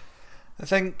in. I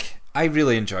think I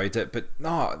really enjoyed it, but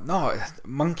no,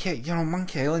 Monkey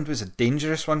Island was a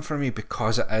dangerous one for me,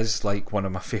 because it is like one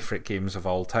of my favourite games of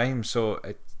all time. So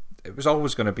it was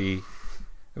always going to be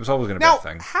a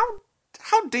thing.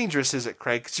 How dangerous is it,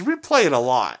 Craig? Because you replay it a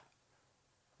lot.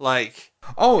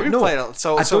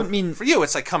 Don't mean for you.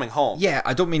 It's like coming home. Yeah,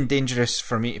 I don't mean dangerous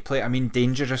for me to play. I mean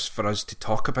dangerous for us to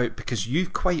talk about, because you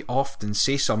quite often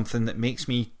say something that makes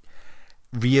me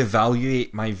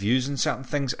reevaluate my views on certain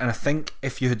things. And I think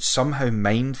if you had somehow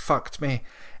mind fucked me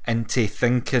into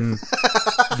thinking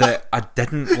that I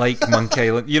didn't like Monkey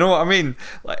Island, you know what I mean?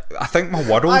 Like, I think my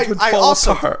world would fall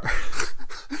apart.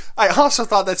 I also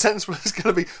thought that sentence was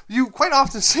going to be, you quite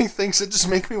often say things that just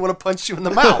make me want to punch you in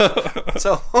the mouth.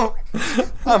 So,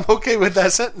 I'm okay with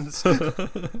that sentence.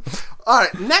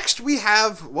 Alright, next we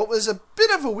have what was a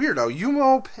bit of a weirdo.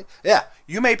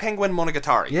 Yume Penguin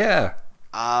Monogatari. Yeah.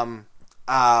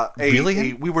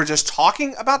 Really? We were just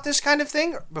talking about this kind of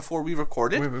thing before we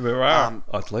recorded. We were,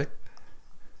 oddly.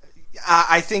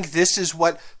 I think this is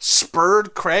what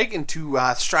spurred Craig into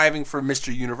striving for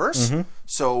Mr. Universe. Mm-hmm.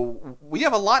 So we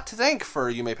have a lot to thank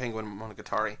for Yume Penguin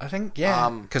Monogatari. I think, yeah.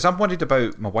 Because I'm worried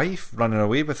about my wife running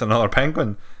away with another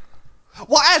penguin.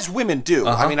 Well, as women do.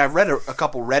 I mean, I've read a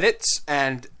couple Reddits,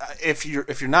 and if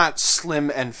you're not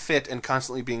slim and fit and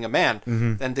constantly being a man,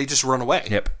 then they just run away.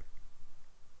 Yep.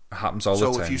 It happens all the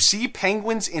time. So if you see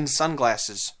penguins in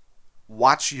sunglasses,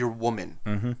 watch your woman.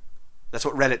 Mm-hmm. That's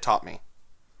what Reddit taught me.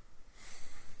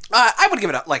 I would give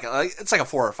it it's like a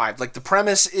 4 or 5. Like the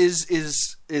premise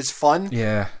is fun.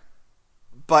 Yeah.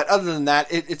 But other than that,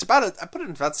 it's about I put it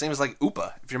about the same as like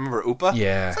Upa. If you remember Upa,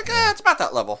 yeah, it's like it's about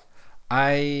that level.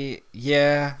 I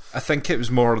think it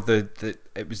was more the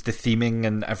theming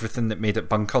and everything that made it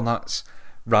bunker nuts,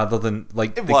 rather than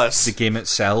like the game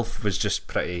itself was just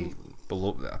pretty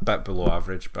a bit below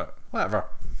average, but whatever.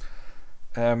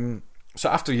 So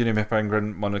after Yume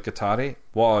Penguin Monogatari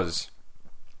was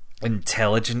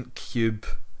Intelligent Cube.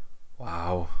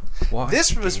 Wow.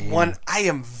 This was one I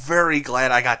am very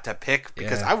glad I got to pick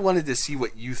because I wanted to see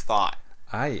what you thought.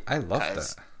 I loved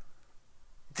it.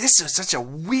 This is such a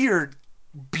weird,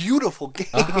 beautiful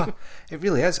game. It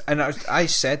really is. And I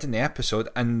said in the episode,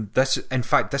 and this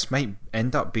might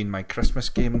end up being my Christmas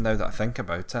game now that I think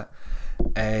about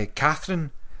it.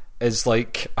 Catherine is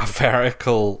like a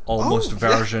vertical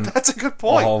version that's a good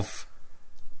point. Of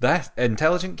that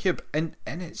Intelligent Cube, and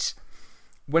it's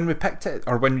when we picked it,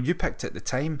 or when you picked it at the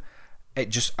time, I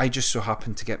just so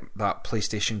happened to get that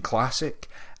PlayStation Classic,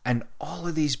 and all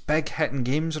of these big hitting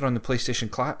games are on the PlayStation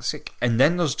Classic, and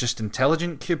then there's just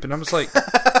Intelligent Cube, and I was like,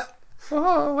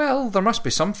 oh well, there must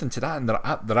be something to that, and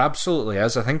there absolutely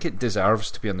is. I think it deserves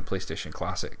to be on the PlayStation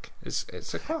Classic. It's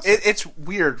a classic. It's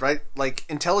weird, right? Like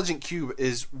Intelligent Cube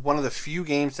is one of the few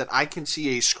games that I can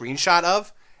see a screenshot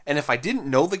of. And if I didn't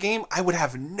know the game, I would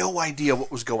have no idea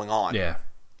what was going on. Yeah.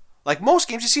 Like most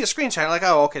games, you see a screenshot, you're like,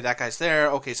 oh, okay, that guy's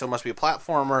there. Okay, so it must be a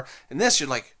platformer. And this, you're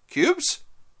like, cubes?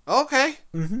 Okay.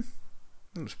 Mm-hmm.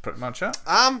 That's pretty much it.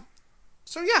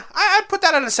 So yeah, I'd put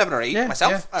that at a 7 or 8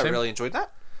 myself. I really enjoyed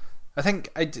that. I think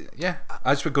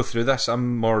as we go through this,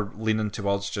 I'm more leaning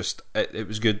towards just it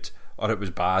was good or it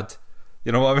was bad.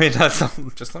 You know what I mean? That's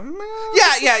just like,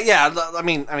 yeah. I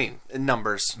mean,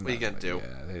 numbers. What are you gonna do?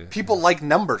 Yeah, people like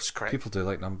numbers, Craig. People do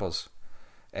like numbers.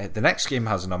 The next game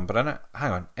has a number in it.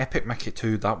 Hang on, Epic Mickey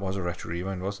 2. That was a retro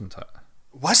rewind, wasn't it?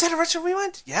 Was that a retro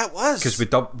rewind? Yeah, it was. Because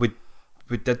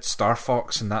we did Star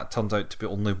Fox, and that turned out to be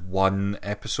only one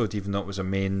episode, even though it was a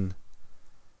main.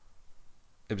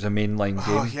 It was a mainline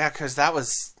game. Oh yeah, because that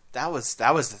was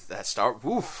that Star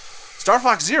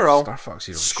Fox Zero. Star Fox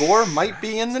Zero. Score might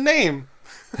be in the name.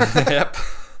 Yep.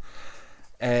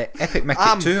 Epic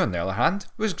Mickey 2, on the other hand,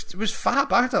 was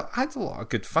fab. I had a lot of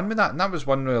good fun with that, and that was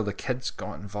one where the kids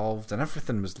got involved, and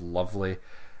everything was lovely.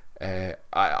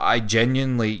 I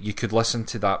genuinely, you could listen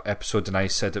to that episode, and I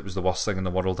said it was the worst thing in the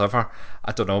world ever.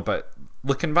 I don't know, but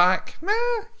looking back,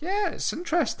 yeah, it's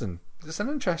interesting. It's an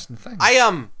interesting thing.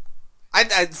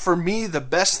 I for me, the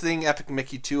best thing Epic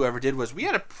Mickey 2 ever did was we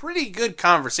had a pretty good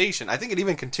conversation. I think it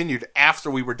even continued after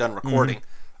we were done recording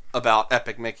about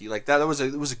Epic Mickey. Like that, it was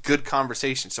a good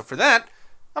conversation. So for that,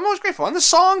 I'm always grateful. And the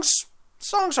songs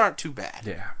aren't too bad.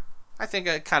 Yeah, I think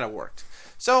it kind of worked.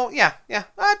 So yeah,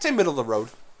 I'd say middle of the road.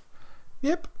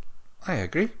 Yep, I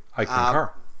agree. I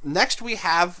concur. Next we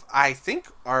have, I think,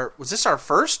 was this our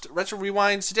first Retro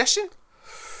Rewind suggestion?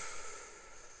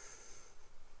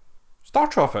 Star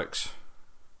Tropics.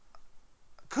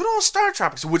 Good old Star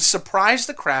Tropics would surprise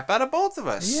the crap out of both of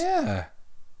us. Yeah.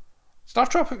 Star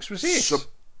Tropics was ace.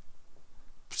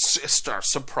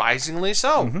 Surprisingly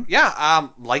so. Mm-hmm. Yeah,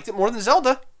 liked it more than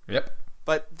Zelda. Yep.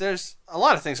 But there's a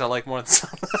lot of things I like more than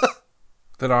Zelda.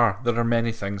 There are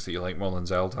many things that you like more than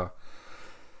Zelda.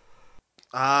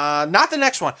 Not the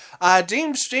next one.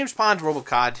 James Pond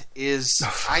Robocod is,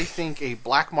 I think, a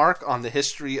black mark on the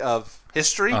history of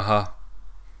history.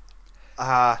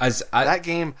 That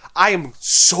game, I am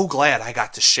so glad I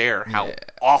got to share how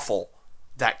awful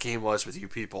that game was with you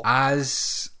people.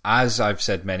 As I've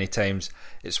said many times,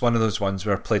 it's one of those ones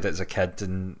where I played it as a kid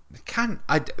and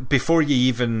before you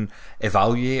even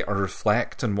evaluate or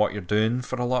reflect on what you're doing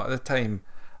for a lot of the time,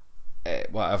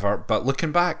 whatever. But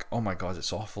looking back, oh my god,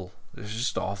 it's awful. It's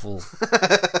just awful.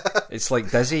 It's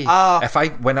like Dizzy.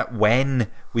 When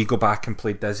we go back and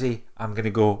play Dizzy, I'm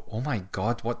gonna go, oh my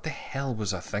god, what the hell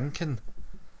was I thinking?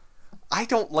 I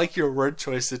don't like your word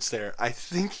choice. It's there. I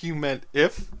think you meant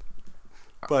if,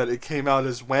 but it came out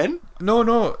as when.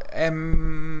 No.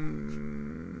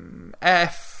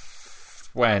 F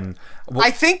when. Well,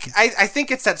 I think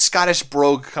it's that Scottish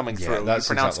brogue coming through. That's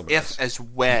you pronounce exactly if as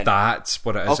when. That's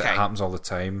what it is. Okay. It happens all the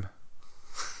time.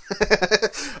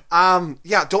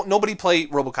 Yeah, nobody play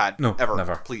RoboCod. No, ever.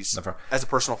 never. Please. Never. As a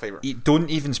personal favor. Don't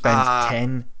even spend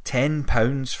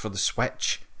 £10 for the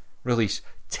Switch release.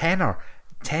 Tenner.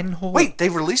 10 whole. Wait, they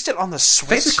released it on the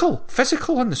Switch?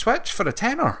 Physical on the Switch for a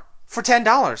tenner. For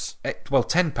 $10. Well,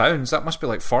 £10. That must be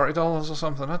like $40 or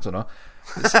something. I don't know.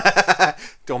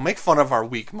 Don't make fun of our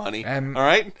weak money. All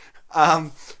right.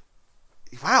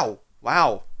 Wow.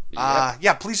 Yep.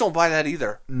 Yeah. Please don't buy that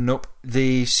either. Nope.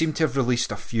 They seem to have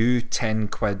released a few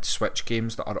 £10 Switch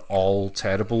games that are all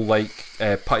terrible. Like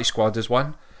Putty Squad is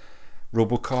one.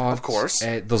 RoboCod. Of course.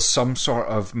 There's some sort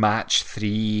of match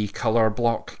 3 color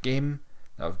block game.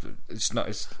 It's not.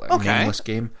 It's like a nameless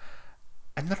game.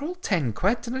 And they're all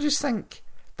 £10, and I just think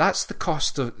that's the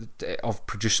cost of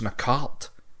producing a cart.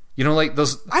 You know, like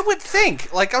there's. I would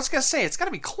think. Like I was gonna say, it's got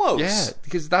to be close. Yeah,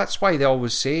 because that's why they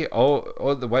always say,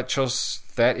 "Oh, The Witcher's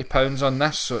 £30 on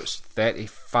this, so it's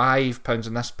 £35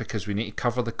 on this because we need to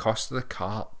cover the cost of the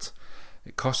cart.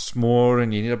 It costs more,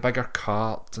 and you need a bigger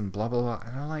cart, and blah blah blah."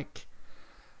 And I'm like,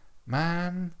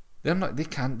 man, they're not. They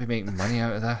can't be making money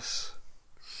out of this.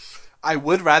 I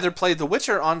would rather play The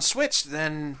Witcher on Switch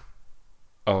than.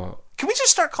 Oh, can we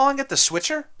just start calling it the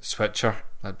Switcher? Switcher,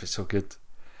 that'd be so good.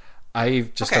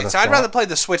 I've just okay, so I'd rather play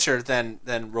the Switcher than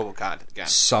RoboCod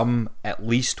again. At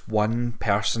least one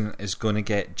person is going to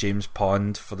get James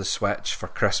Pond for the Switch for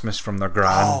Christmas from their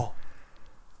gran. Oh.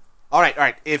 All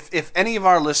right. If any of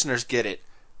our listeners get it,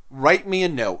 write me a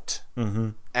note,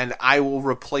 and I will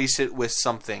replace it with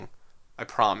something. I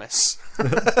promise.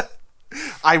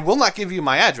 I will not give you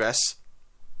my address,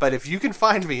 but if you can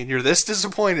find me and you're this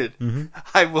disappointed,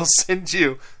 I will send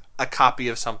you a copy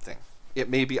of something. It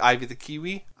may be Ivy the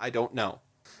Kiwi. I don't know.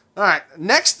 All right.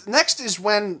 Next is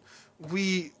when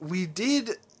we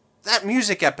did that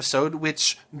music episode,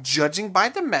 which, judging by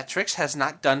the metrics, has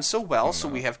not done so well. No. So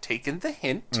we have taken the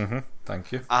hint.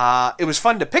 Thank you. It was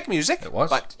fun to pick music. It was,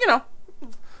 but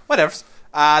whatever.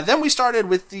 Then we started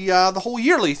with the whole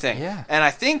yearly thing. Yeah. And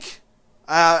I think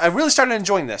I really started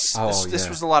enjoying this. This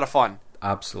was a lot of fun.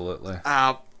 Absolutely.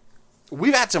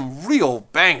 We've had some real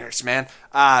bangers, man.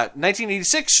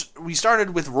 1986, we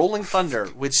started with Rolling Thunder,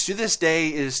 which to this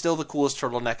day is still the coolest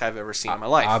turtleneck I've ever seen in my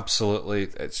life. Absolutely.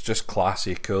 It's just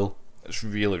classy cool. It's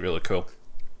really, really cool.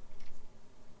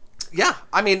 Yeah.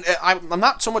 I mean, I'm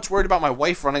not so much worried about my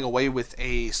wife running away with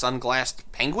a sunglassed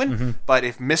penguin, but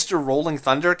if Mr. Rolling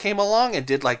Thunder came along and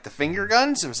did, like, the finger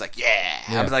guns, it was like, yeah.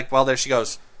 I'd be like, well, there she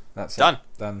goes. That's done.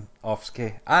 It. Done. Off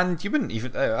ski. And you wouldn't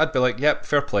even... I'd be like, yep,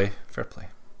 fair play.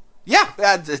 Yeah,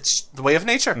 it's the way of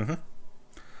nature.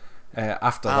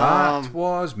 After that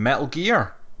was Metal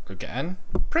Gear. Again,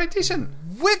 pretty decent.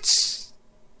 Which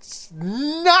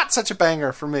not such a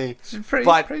banger for me, pretty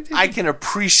decent. I can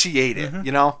appreciate it,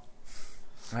 you know?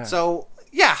 Yeah. So,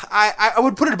 yeah, I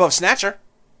would put it above Snatcher.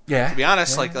 Yeah. To be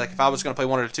honest, like if I was going to play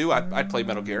one or two, I'd play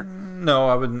Metal Gear. No,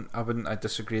 I wouldn't. I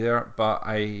disagree there, but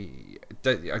I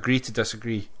agree to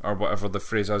disagree, or whatever the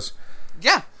phrase is.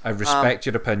 Yeah, I respect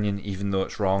your opinion, even though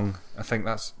it's wrong. I think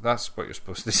that's what you're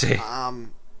supposed to say.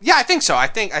 Yeah, I think so. I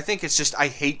think it's just I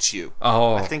hate you.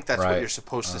 Oh, I think that's right. what you're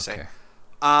supposed to say.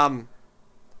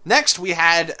 Next we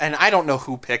had, and I don't know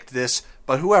who picked this,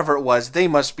 but whoever it was, they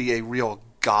must be a real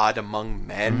god among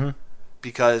men,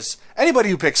 because anybody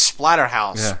who picks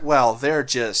Splatterhouse, well, they're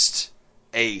just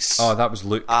ace. Oh, that was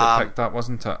Luke that picked that,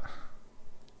 wasn't it?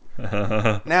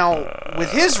 Now,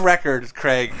 with his record,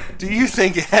 Craig, do you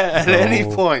think at any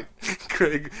point,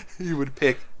 Craig, you would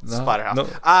pick Splatterhouse? No.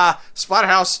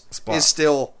 Splatterhouse is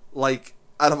still, like,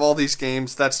 out of all these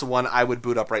games, that's the one I would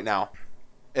boot up right now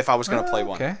if I was going to play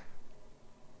one. Okay.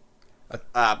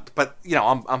 But,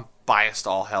 I'm biased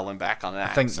all hell and back on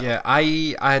that. I think,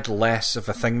 I had less of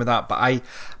a thing with that, but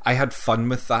I had fun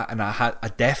with that, and I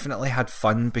definitely had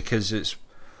fun because it's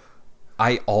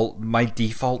my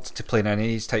default to playing any of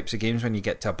these types of games when you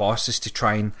get to a boss is to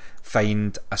try and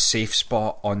find a safe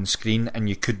spot on screen, and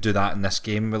you could do that in this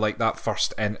game with like that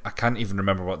first I can't even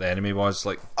remember what the enemy was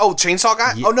like. Oh, Chainsaw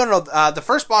Guy? Yeah. Oh no, the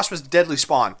first boss was Deadly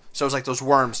Spawn, so it was like those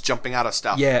worms jumping out of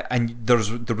stuff. Yeah, and there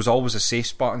was always a safe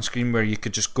spot on screen where you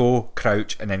could just go,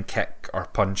 crouch, and then kick or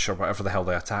punch or whatever the hell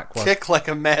the attack was. Kick like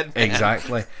a madman.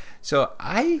 Exactly. So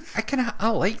I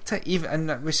liked it, even,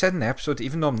 and we said in the episode,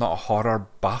 even though I'm not a horror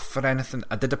buff or anything,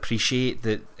 I did appreciate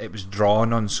that it was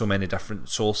drawn on so many different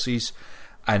sources,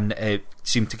 and it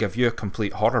seemed to give you a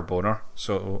complete horror boner.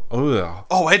 So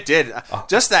it did.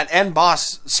 Just that end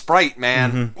boss sprite,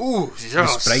 man. Ooh, the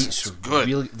sprites were good.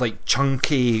 Really, like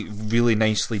chunky, really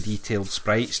nicely detailed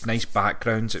sprites, nice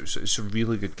backgrounds. It's a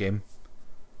really good game.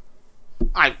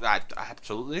 I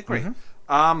absolutely agree.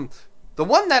 The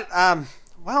one that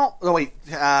Well, no, wait.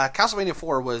 Castlevania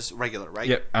 4 was regular, right?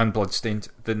 Yep, and Bloodstained.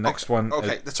 The next one.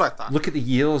 Okay, that's what I thought. Look at the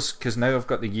years, because now I've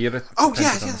got the year. Oh,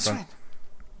 yeah, that's right.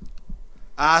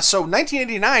 So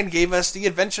 1989 gave us The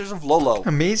Adventures of Lolo.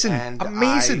 Amazing,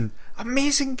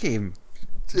 amazing game.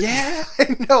 Yeah,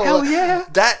 I know. Hell yeah.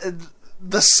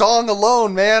 The song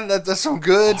alone, man, that's some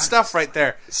good stuff right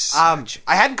there. I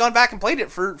hadn't gone back and played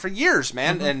it for years,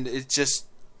 man, and it just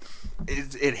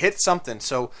it hit something.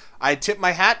 So I tip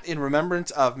my hat in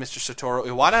remembrance of Mr. Satoru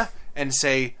Iwata and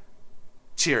say,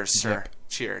 cheers, sir. Yep.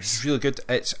 Cheers. It's really good.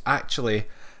 It's actually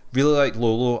really like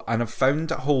Lolo, and I've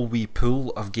found a whole wee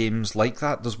pool of games like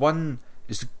that. There's one.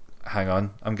 Hang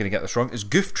on, I'm going to get this wrong. It's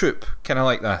Goof Troop, kind of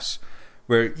like this.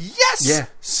 Where, yes,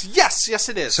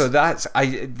 it is. So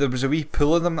there was a wee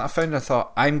pool of them that I found. I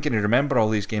thought, I'm going to remember all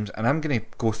these games and I'm going to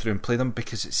go through and play them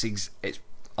because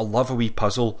I love a wee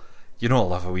puzzle. You know I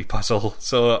love a wee puzzle.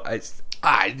 So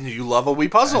you love a wee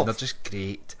puzzle. And they're just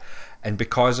great. And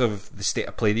because of the state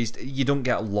of play, you don't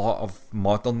get a lot of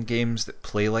modern games that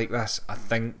play like this. I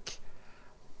think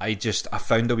I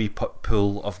found a wee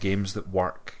pool of games that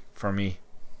work for me.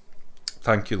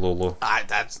 Thank you, Lolo.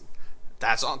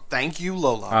 That's on. Thank you,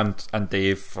 Lolo. And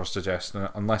Dave for suggesting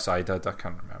it. Unless I did, I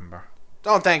can't remember.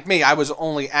 Don't thank me. I was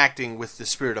only acting with the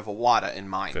spirit of Iwata in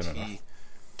mind. He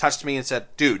touched me and said,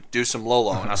 "Dude, do some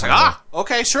Lolo," and I was like,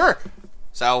 okay, sure."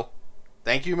 So,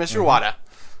 thank you, Mr. Iwata.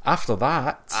 After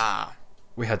that,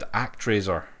 we had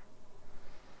ActRaiser.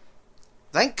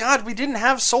 Thank God we didn't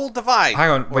have Soul Divide. Hang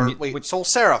on, Soul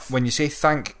Seraph. When you say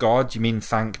thank God, you mean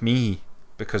thank me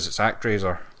because it's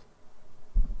ActRaiser.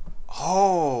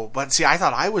 Oh, but see, I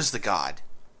thought I was the god.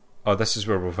 Oh, this is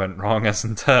where we went wrong,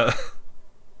 isn't it?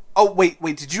 Oh, wait,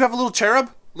 did you have a little cherub?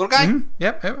 Little guy? Mm-hmm.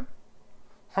 Yep.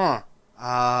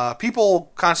 Huh.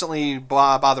 People constantly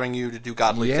bothering you to do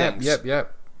godly things.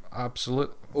 Yep.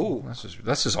 Absolutely. Ooh.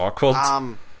 This is awkward.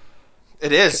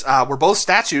 It is. We're both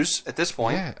statues at this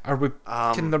point. Yeah. Are we?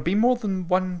 Can there be more than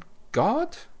one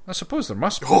god? I suppose there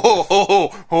must be.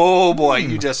 Oh boy,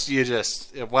 you just.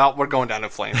 Well, we're going down in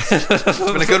flames. It's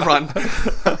been a good run.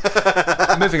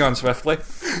 Moving on swiftly.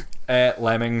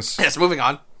 Lemmings. Yes, moving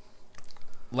on.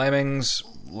 Lemmings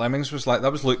was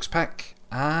that was Luke's pick,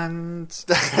 and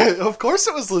of course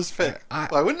it was Luke's pick.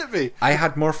 Why wouldn't it be? I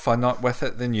had more fun with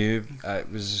it than you.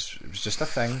 It was just a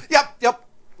thing. Yep.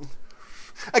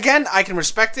 Again, I can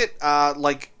respect it.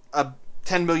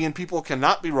 10 million people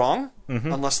cannot be wrong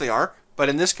unless they are. But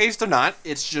in this case, they're not.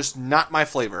 It's just not my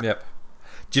flavor. Yep.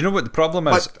 Do you know what the problem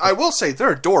is? But I will say,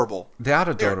 they're adorable. They are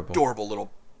adorable. They're adorable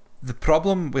little... The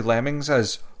problem with Lemmings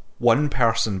is one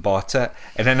person bought it,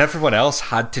 and then everyone else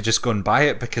had to just go and buy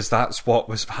it because that's what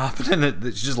was happening.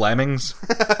 It's just Lemmings.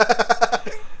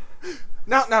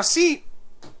 Now, see...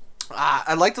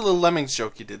 I like the little Lemmings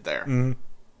joke you did there. Mm.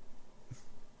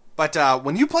 But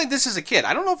when you played this as a kid,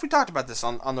 I don't know if we talked about this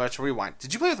on the Retro Rewind.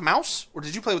 Did you play with a mouse, or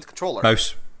did you play with a controller?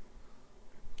 Mouse.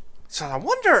 So I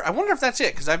wonder if that's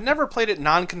it, because I've never played it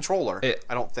non-controller.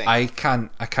 I don't think I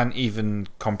can't even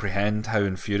comprehend how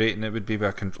infuriating it would be.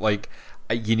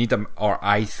 You need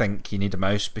I think you need a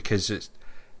mouse because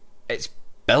it's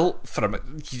built from it.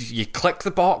 You click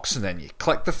the box and then you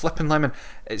click the flipping lemon.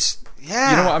 You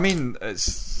know what I mean.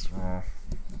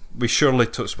 We surely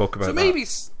spoke about that. Maybe.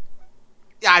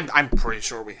 Yeah, I'm pretty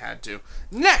sure we had to.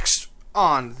 Next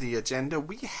on the agenda,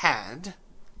 we had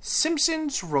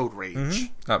Simpsons Road Rage. Mm-hmm.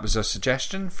 That was a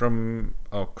suggestion from...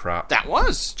 Oh, crap. That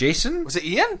was. Jason? Was it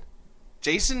Ian?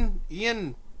 Jason?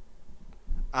 Ian?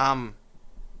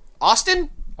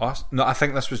 Austin? No, I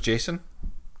think this was Jason.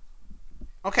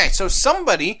 Okay, so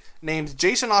somebody named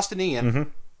Jason Austin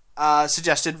Ian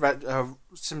suggested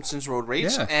Simpsons Road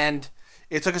Rage, and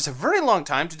it took us a very long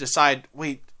time to decide,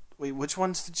 wait, which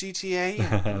one's the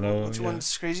GTA? Which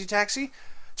one's Crazy Taxi?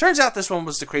 Turns out this one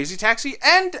was the Crazy Taxi,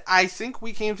 and I think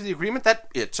we came to the agreement that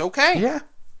it's okay. Yeah.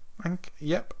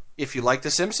 Yep. If you like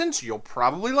The Simpsons, you'll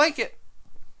probably like it.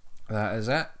 That is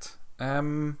it.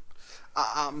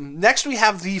 Next we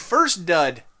have the first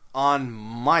dud on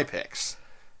my picks.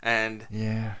 And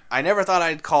I never thought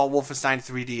I'd call Wolfenstein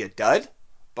 3D a dud,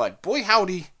 but boy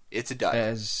howdy, it's a dud.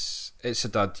 It's a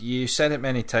dud. You said it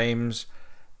many times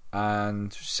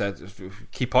and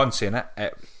keep on saying it.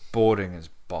 It's boring as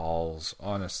balls,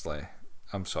 honestly.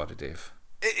 I'm sorry, Dave.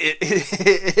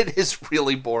 It is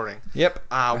really boring. Yep.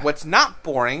 What's not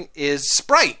boring is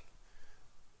Sprite,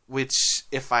 which,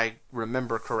 if I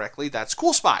remember correctly, that's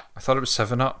Cool Spot. I thought it was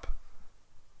 7-Up.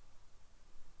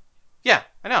 Yeah,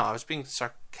 I know. I was being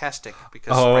sarcastic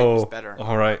because Sprite was better.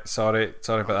 All right. Sorry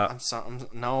about that.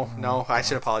 No. I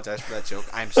should apologize for that joke.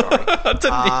 I'm sorry.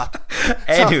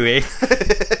 Anyway,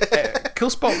 Cool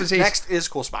Spot was ace. Next is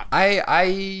Cool Spot.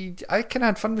 I kind of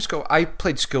had fun with Cool. I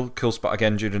played Cool Spot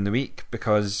again during the week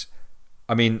because,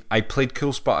 I mean, I played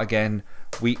Cool Spot again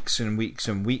weeks and weeks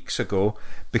and weeks ago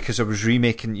because I was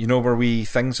remaking, you know, where we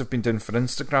things have been doing for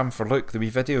Instagram for Luke, the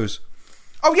wee videos.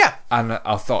 Oh yeah. And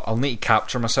I thought I'll need to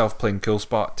capture myself playing Cool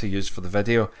Spot to use for the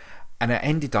video. And I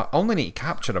ended up, I only need to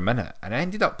capture a minute, and I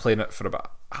ended up playing it for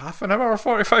about half an hour or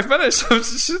 45 minutes. I was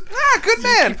just, good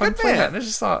man, good man. And I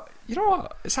just thought, you know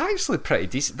what? It's actually pretty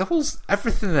decent.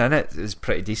 Everything in it is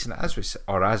pretty decent, as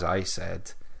I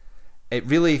said. It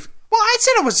really. Well, I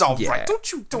said it was all yeah. right.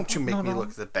 Don't you make me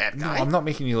look the bad guy? No, I'm not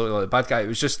making you look like the bad guy. It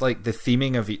was just like the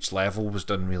theming of each level was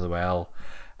done really well,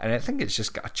 and I think it's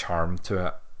just got a charm to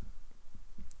it,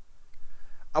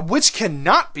 which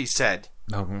cannot be said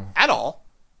at all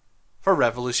for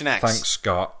Revolution X. Thanks,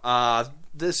 Scott.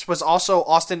 This was also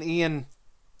Austin Ian.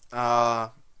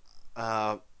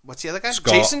 What's the other guy?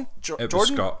 Scott. Jason? It Jordan? was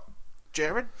Scott.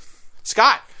 Jared?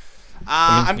 Scott.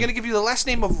 I'm going to give you the last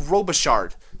name of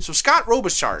Robichard. So Scott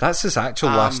Robichard. That's his actual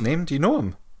last name. Do you know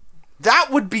him? That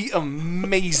would be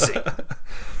amazing.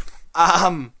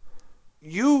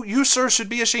 You sir should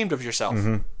be ashamed of yourself.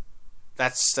 Mm-hmm.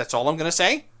 That's all I'm going to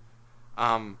say.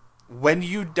 When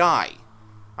you die,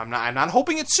 I'm not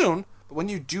hoping it's soon, but when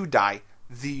you do die,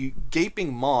 the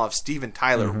gaping maw of Steven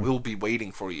Tyler will be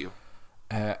waiting for you.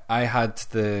 I had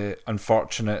the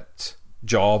unfortunate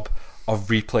job of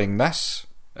replaying this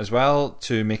as well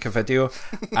to make a video,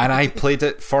 and I played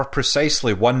it for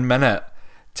precisely 1 minute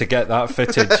to get that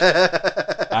footage,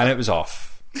 and it was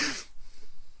off.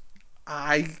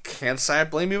 I can't say I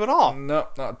blame you at all. No,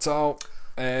 not at all.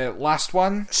 Last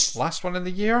one of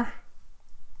the year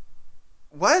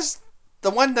was the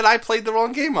one that I played the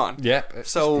wrong game on. Yep.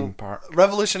 So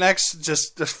Revolution X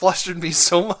just flustered me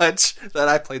so much that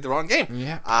I played the wrong game.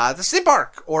 Yeah. The theme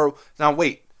park. Now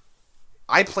wait,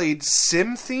 I played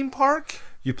Sim Theme Park.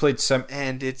 You played Sim,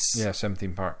 and it's Sim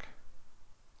Theme Park,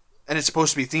 and it's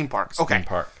supposed to be theme park. Okay. Theme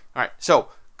park. All right. So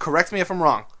correct me if I'm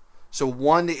wrong. So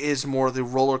one is more the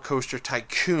roller coaster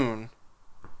tycoon,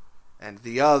 and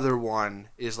the other one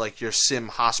is like your sim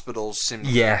hospitals.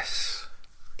 Yes.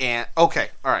 And okay,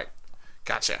 all right,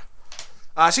 gotcha.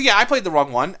 So yeah, I played the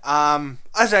wrong one.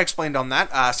 As I explained on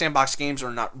that, sandbox games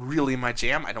are not really my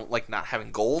jam. I don't like not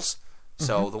having goals.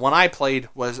 So the one I played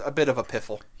was a bit of a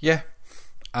piffle. Yeah.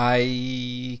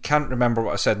 I can't remember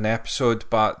what I said in the episode,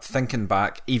 but thinking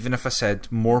back, even if I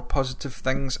said more positive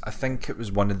things, I think it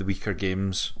was one of the weaker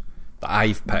games that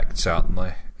I've picked,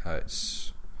 certainly.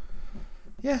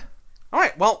 Yeah.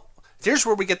 Alright, well, here's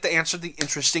where we get to answer the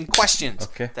interesting questions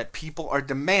that people are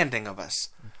demanding of us.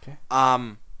 Okay.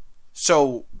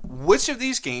 So, which of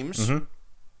these games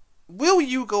will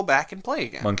you go back and play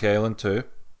again? Monkey Island 2.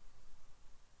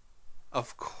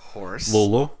 Of course.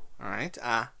 Lolo. Alright,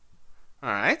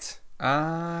 Alright.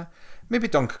 Maybe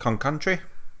Donkey Kong Country.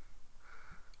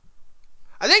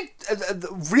 I think,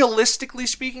 realistically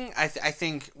speaking, I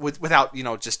think without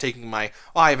just taking I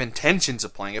have intentions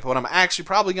of playing it, but what I'm actually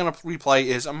probably going to replay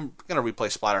is I'm going to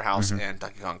replay Splatterhouse and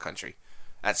Donkey Kong Country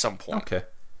at some point. Okay.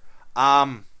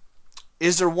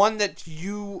 Is there one that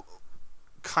you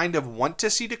kind of want to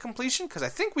see to completion? Because I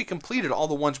think we completed all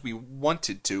the ones we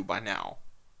wanted to by now.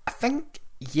 I think,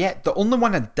 yeah, the only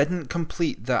one I didn't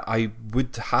complete that I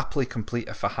would happily complete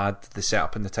if I had the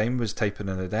setup and the time was Typing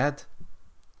in the Dead.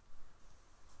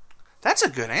 That's a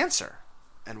good answer,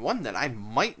 and one that I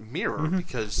might mirror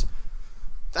because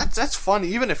that's fun.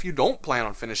 Even if you don't plan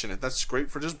on finishing it, that's great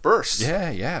for just bursts.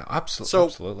 Yeah, absolutely. So,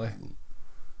 absolutely.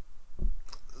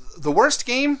 The worst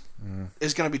game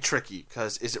is going to be tricky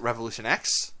because is it Revolution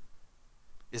X?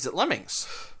 Is it Lemmings?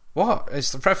 What?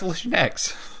 It's the Revolution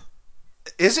X.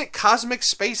 Is it Cosmic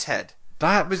Spacehead?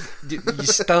 That was you're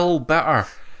still better.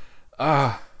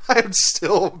 I'm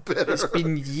still bitter. It's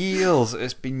been years.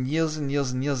 It's been years and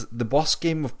years and years. The boss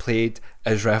game we've played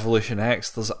is Revolution X.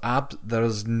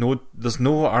 There's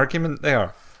no argument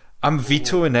there. I'm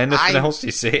vetoing anything else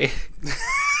you say.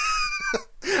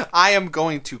 I am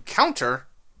going to counter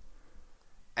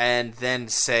and then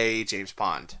say James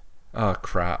Pond. Oh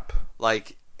crap.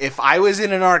 Like if I was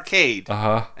in an arcade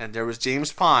and there was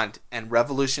James Pond and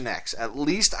Revolution X, at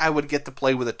least I would get to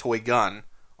play with a toy gun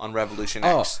on Revolution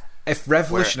X. If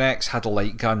Revolution X had a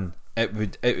light gun,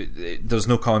 there's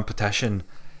no competition.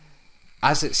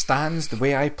 As it stands, the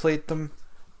way I played them,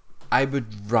 I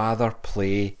would rather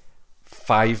play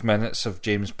 5 minutes of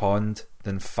James Pond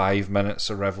than 5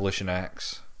 minutes of Revolution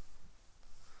X.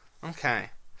 Okay.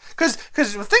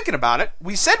 Because we're thinking about it,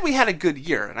 we said we had a good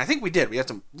year, and I think we did. We had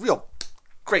some real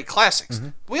great classics.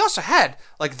 We also had,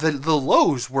 like, the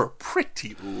lows were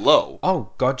pretty low.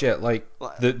 Oh, God, yeah. Like,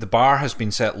 the bar has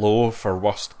been set low for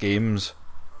worst games.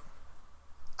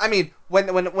 I mean, when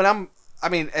I'm... I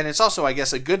mean, and it's also, I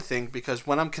guess, a good thing, because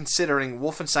when I'm considering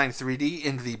Wolfenstein 3D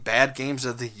in the bad games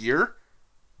of the year,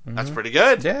 that's pretty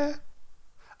good. Yeah.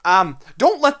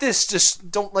 Don't let this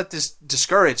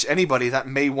discourage anybody that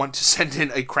may want to send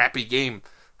in a crappy game.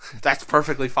 That's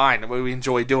perfectly fine. We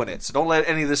enjoy doing it. So don't let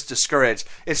any of this discourage.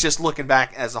 It's just looking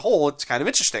back as a whole, it's kind of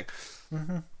interesting.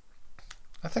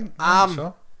 I think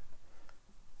so.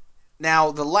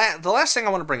 Now, the last thing I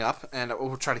want to bring up, and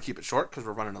we'll try to keep it short because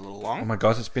we're running a little long. Oh my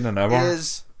God, it's been an hour.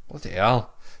 Bloody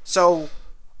hell. So,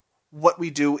 what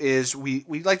we do is we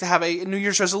like to have a New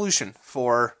Year's resolution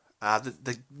for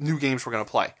the new games we're going to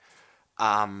play.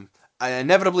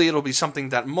 Inevitably, it'll be something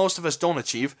that most of us don't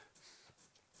achieve.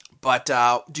 But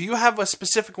do you have a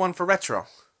specific one for retro?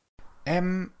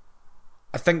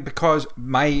 I think because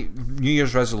my New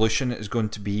Year's resolution is going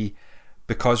to be,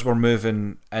 because we're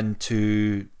moving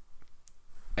into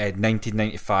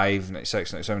 1995,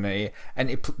 96, 97, 98,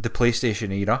 into the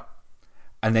PlayStation era,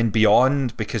 and then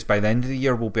beyond, because by the end of the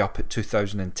year we'll be up at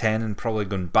 2010 and probably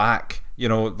going back,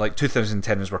 like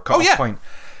 2010 is our cut-off point.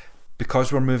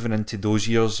 Because we're moving into those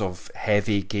years of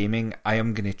heavy gaming, I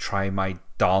am going to try my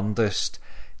darndest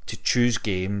to choose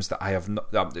games that I have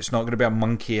not... It's not going to be a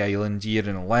Monkey Island year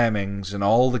and Lemmings and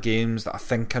all the games that I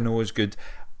think I know is good.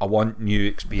 I want new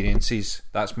experiences.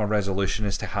 That's my resolution,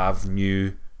 is to have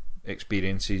new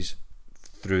experiences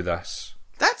through this.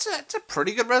 That's a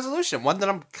pretty good resolution. One that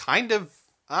I'm kind of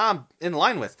in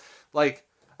line with. Like,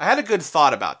 I had a good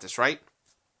thought about this, right?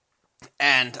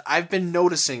 And I've been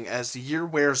noticing as the year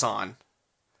wears on,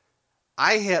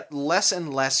 I get less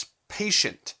and less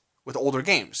patient with older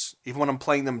games, even when I'm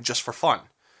playing them just for fun.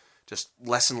 Just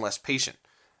less and less patient.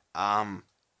 And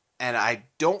I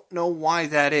don't know why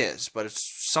that is, but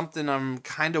it's something I'm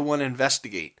kind of want to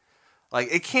investigate.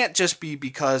 Like, it can't just be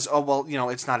because,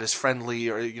 it's not as friendly,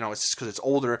 or, it's just because it's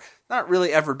older. Not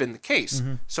really ever been the case.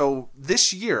 So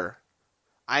this year,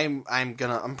 I'm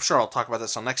sure I'll talk about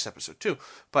this on next episode too,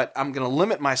 but I'm gonna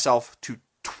limit myself to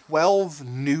 12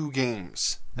 new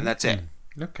games, and that's it.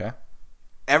 Okay.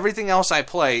 Everything else I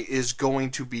play is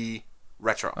going to be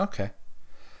retro. Okay.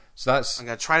 So I'm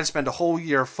gonna try to spend a whole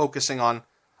year focusing on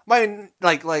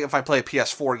like if I play a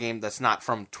PS4 game that's not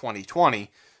from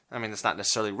 2020. I mean, it's not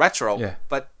necessarily retro,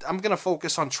 but I'm gonna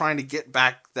focus on trying to get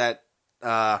back that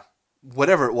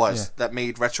whatever it was that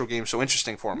made retro games so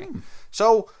interesting for me.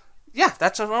 So. Yeah,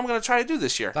 that's what I'm going to try to do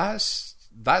this year. That's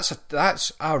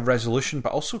a resolution,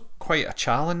 but also quite a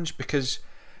challenge, because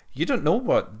you don't know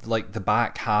what the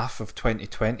back half of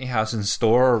 2020 has in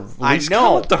store. I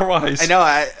know. Calendar-wise. I know.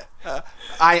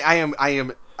 I am.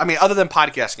 I mean, other than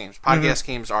podcast games,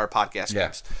 games are podcast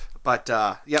games. But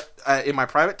in my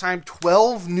private time,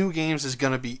 12 new games is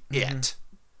going to be it.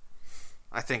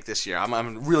 I think this year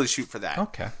I'm really shoot for that.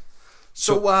 Okay.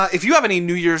 So, if you have any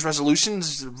New Year's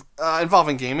resolutions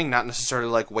involving gaming, not necessarily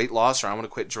like weight loss or I want to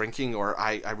quit drinking or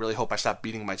I really hope I stop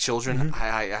beating my children,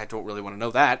 I don't really want to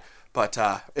know that. But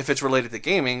if it's related to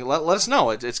gaming, let us know.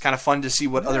 It's kind of fun to see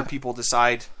what other people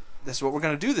decide this is what we're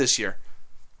going to do this year.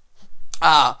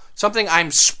 Something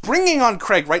I'm springing on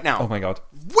Craig right now. Oh my God.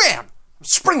 Wham! I'm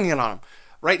springing it on him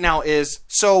right now is,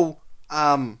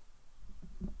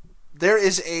 there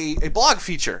is a blog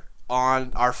feature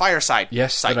on our Fireside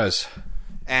site. There is.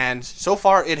 And so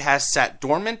far it has sat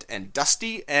dormant and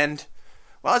dusty and,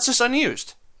 well, it's just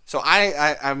unused. So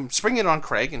I'm springing it on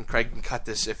Craig, and Craig can cut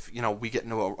this if, we get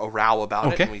into a row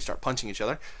about it and we start punching each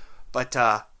other. But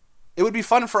it would be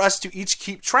fun for us to each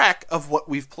keep track of what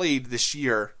we've played this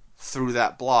year through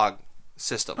that blog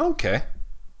system. Okay.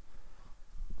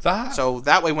 So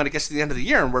that way when it gets to the end of the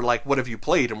year and we're like, what have you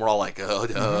played? And we're all like,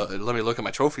 let me look at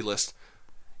my trophy list.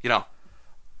 You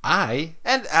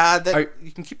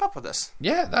can keep up with this.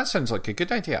 Yeah, that sounds like a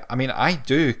good idea. I mean, I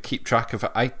do keep track of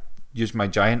it. I use my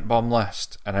giant bomb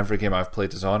list, and every game I've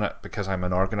played is on it because I'm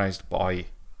an organised boy.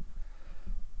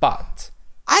 But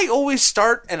I always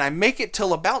start and I make it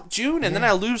till about June, and then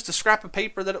I lose the scrap of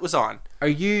paper that it was on. Are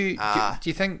you? Do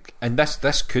you think? And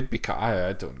this could be cut.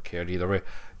 I don't care either way.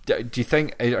 Do you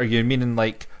think? Are you meaning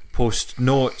like post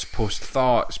notes, post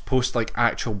thoughts, post like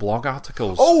actual blog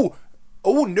articles? Oh,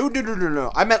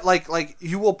 no. I meant like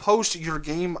you will post your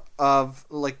game of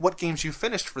like what games you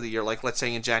finished for the year. Like let's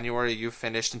say in January you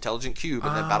finished Intelligent Cube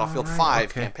and then Battlefield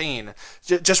 5 campaign.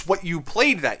 Just what you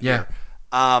played that year.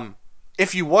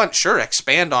 If you want, sure,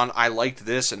 expand on I liked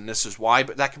this and this is why,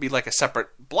 but that could be like a separate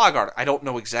blog article. I don't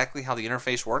know exactly how the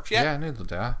interface works yet. Yeah, neither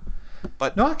do I.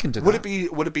 But no, I can do would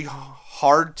that. Would it be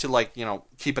hard to, like,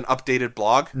 keep an updated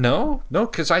blog? No,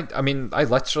 because I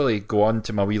literally go on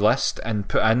to my wee list and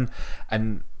put in,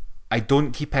 and I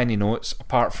don't keep any notes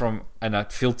apart from, and I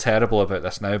feel terrible about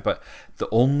this now, but the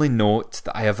only note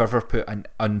that I have ever put in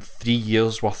on 3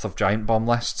 years worth of Giant Bomb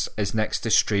lists is next to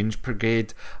Strange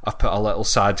Brigade. I've put a little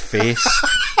sad face.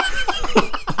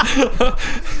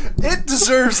 It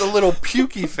deserves a little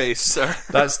pukey face, sir.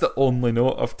 That's the only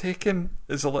note I've taken,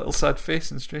 is a little sad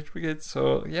face in Strange Brigade.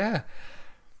 So yeah.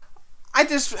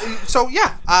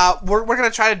 We're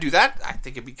gonna try to do that. I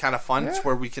think it'd be kind of fun. Yeah. It's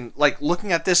where we can, like,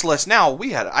 looking at this list now.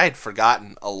 I had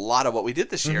forgotten a lot of what we did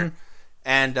this year,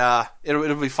 and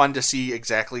it'll be fun to see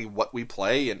exactly what we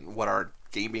play and what our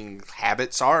gaming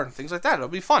habits are and things like that. It'll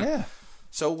be fun. Yeah.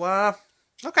 So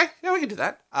okay, yeah, we can do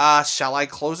that. Shall I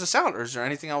close this out, or is there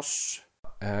anything else?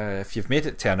 If you've made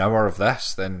it to an hour of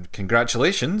this, then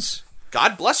congratulations.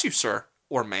 God bless you, sir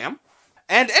or ma'am.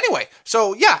 And anyway,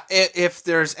 so yeah, if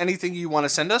there's anything you want to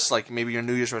send us, like maybe your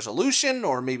New Year's resolution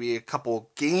or maybe a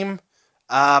couple game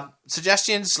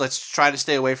suggestions, let's try to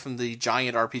stay away from the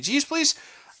giant RPGs, please.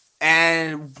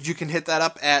 And you can hit that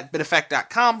up at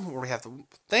biteffect.com, where we have the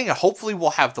thing. Hopefully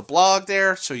we'll have the blog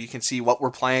there so you can see what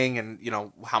we're playing and,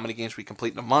 how many games we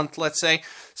complete in a month, let's say.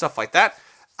 Stuff like that.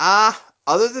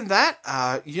 Other than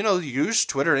that, use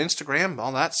Twitter, Instagram,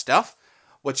 all that stuff.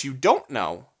 What you don't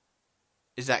know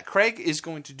is that Craig is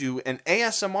going to do an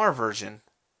ASMR version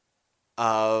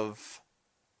of...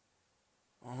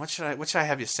 What should I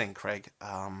have you sing, Craig?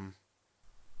 I'm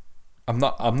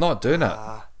not doing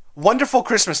it. Wonderful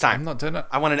Christmas Time. I'm not doing it.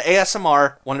 I want an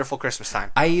ASMR Wonderful Christmas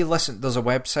Time. There's a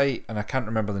website, and I can't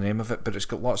remember the name of it, but it's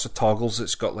got lots of toggles.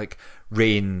 It's got, like,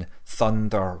 rain,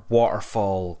 thunder,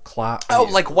 waterfall,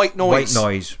 like white noise. White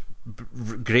noise,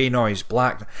 grey noise,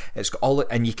 black. It's got all it,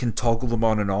 and you can toggle them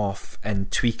on and off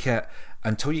and tweak it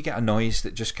until you get a noise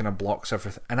that just kind of blocks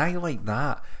everything. And I like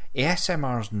that.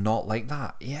 ASMR's not like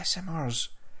that.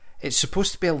 It's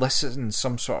supposed to be eliciting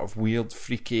some sort of weird,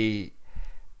 freaky,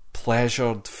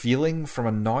 pleasured feeling from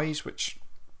a noise, which,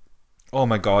 oh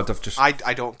my god,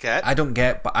 I don't get. I don't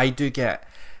get, but I do get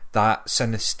that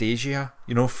synesthesia,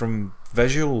 from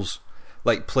visuals,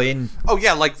 like playing. Oh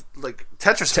yeah, like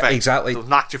Tetris Effect. Exactly, it'll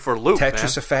knock you for a loop.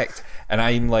 Tetris Effect, and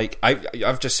I'm like,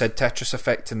 I've just said Tetris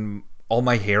Effect, and all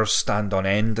my hairs stand on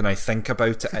end, and I think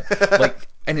about it, like,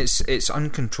 and it's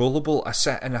uncontrollable. I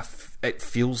sit and it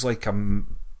feels like a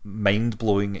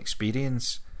mind-blowing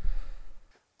experience.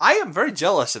 I am very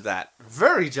jealous of that.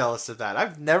 Very jealous of that.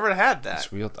 I've never had that.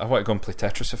 It's weird. I want to go and play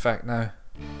Tetris Effect now.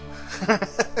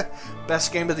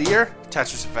 Best game of the year?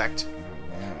 Tetris Effect.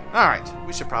 Alright,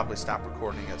 we should probably stop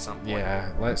recording at some point.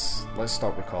 Yeah, let's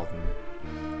stop recording.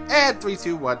 And 3,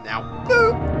 2, 1 now.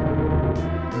 Boop.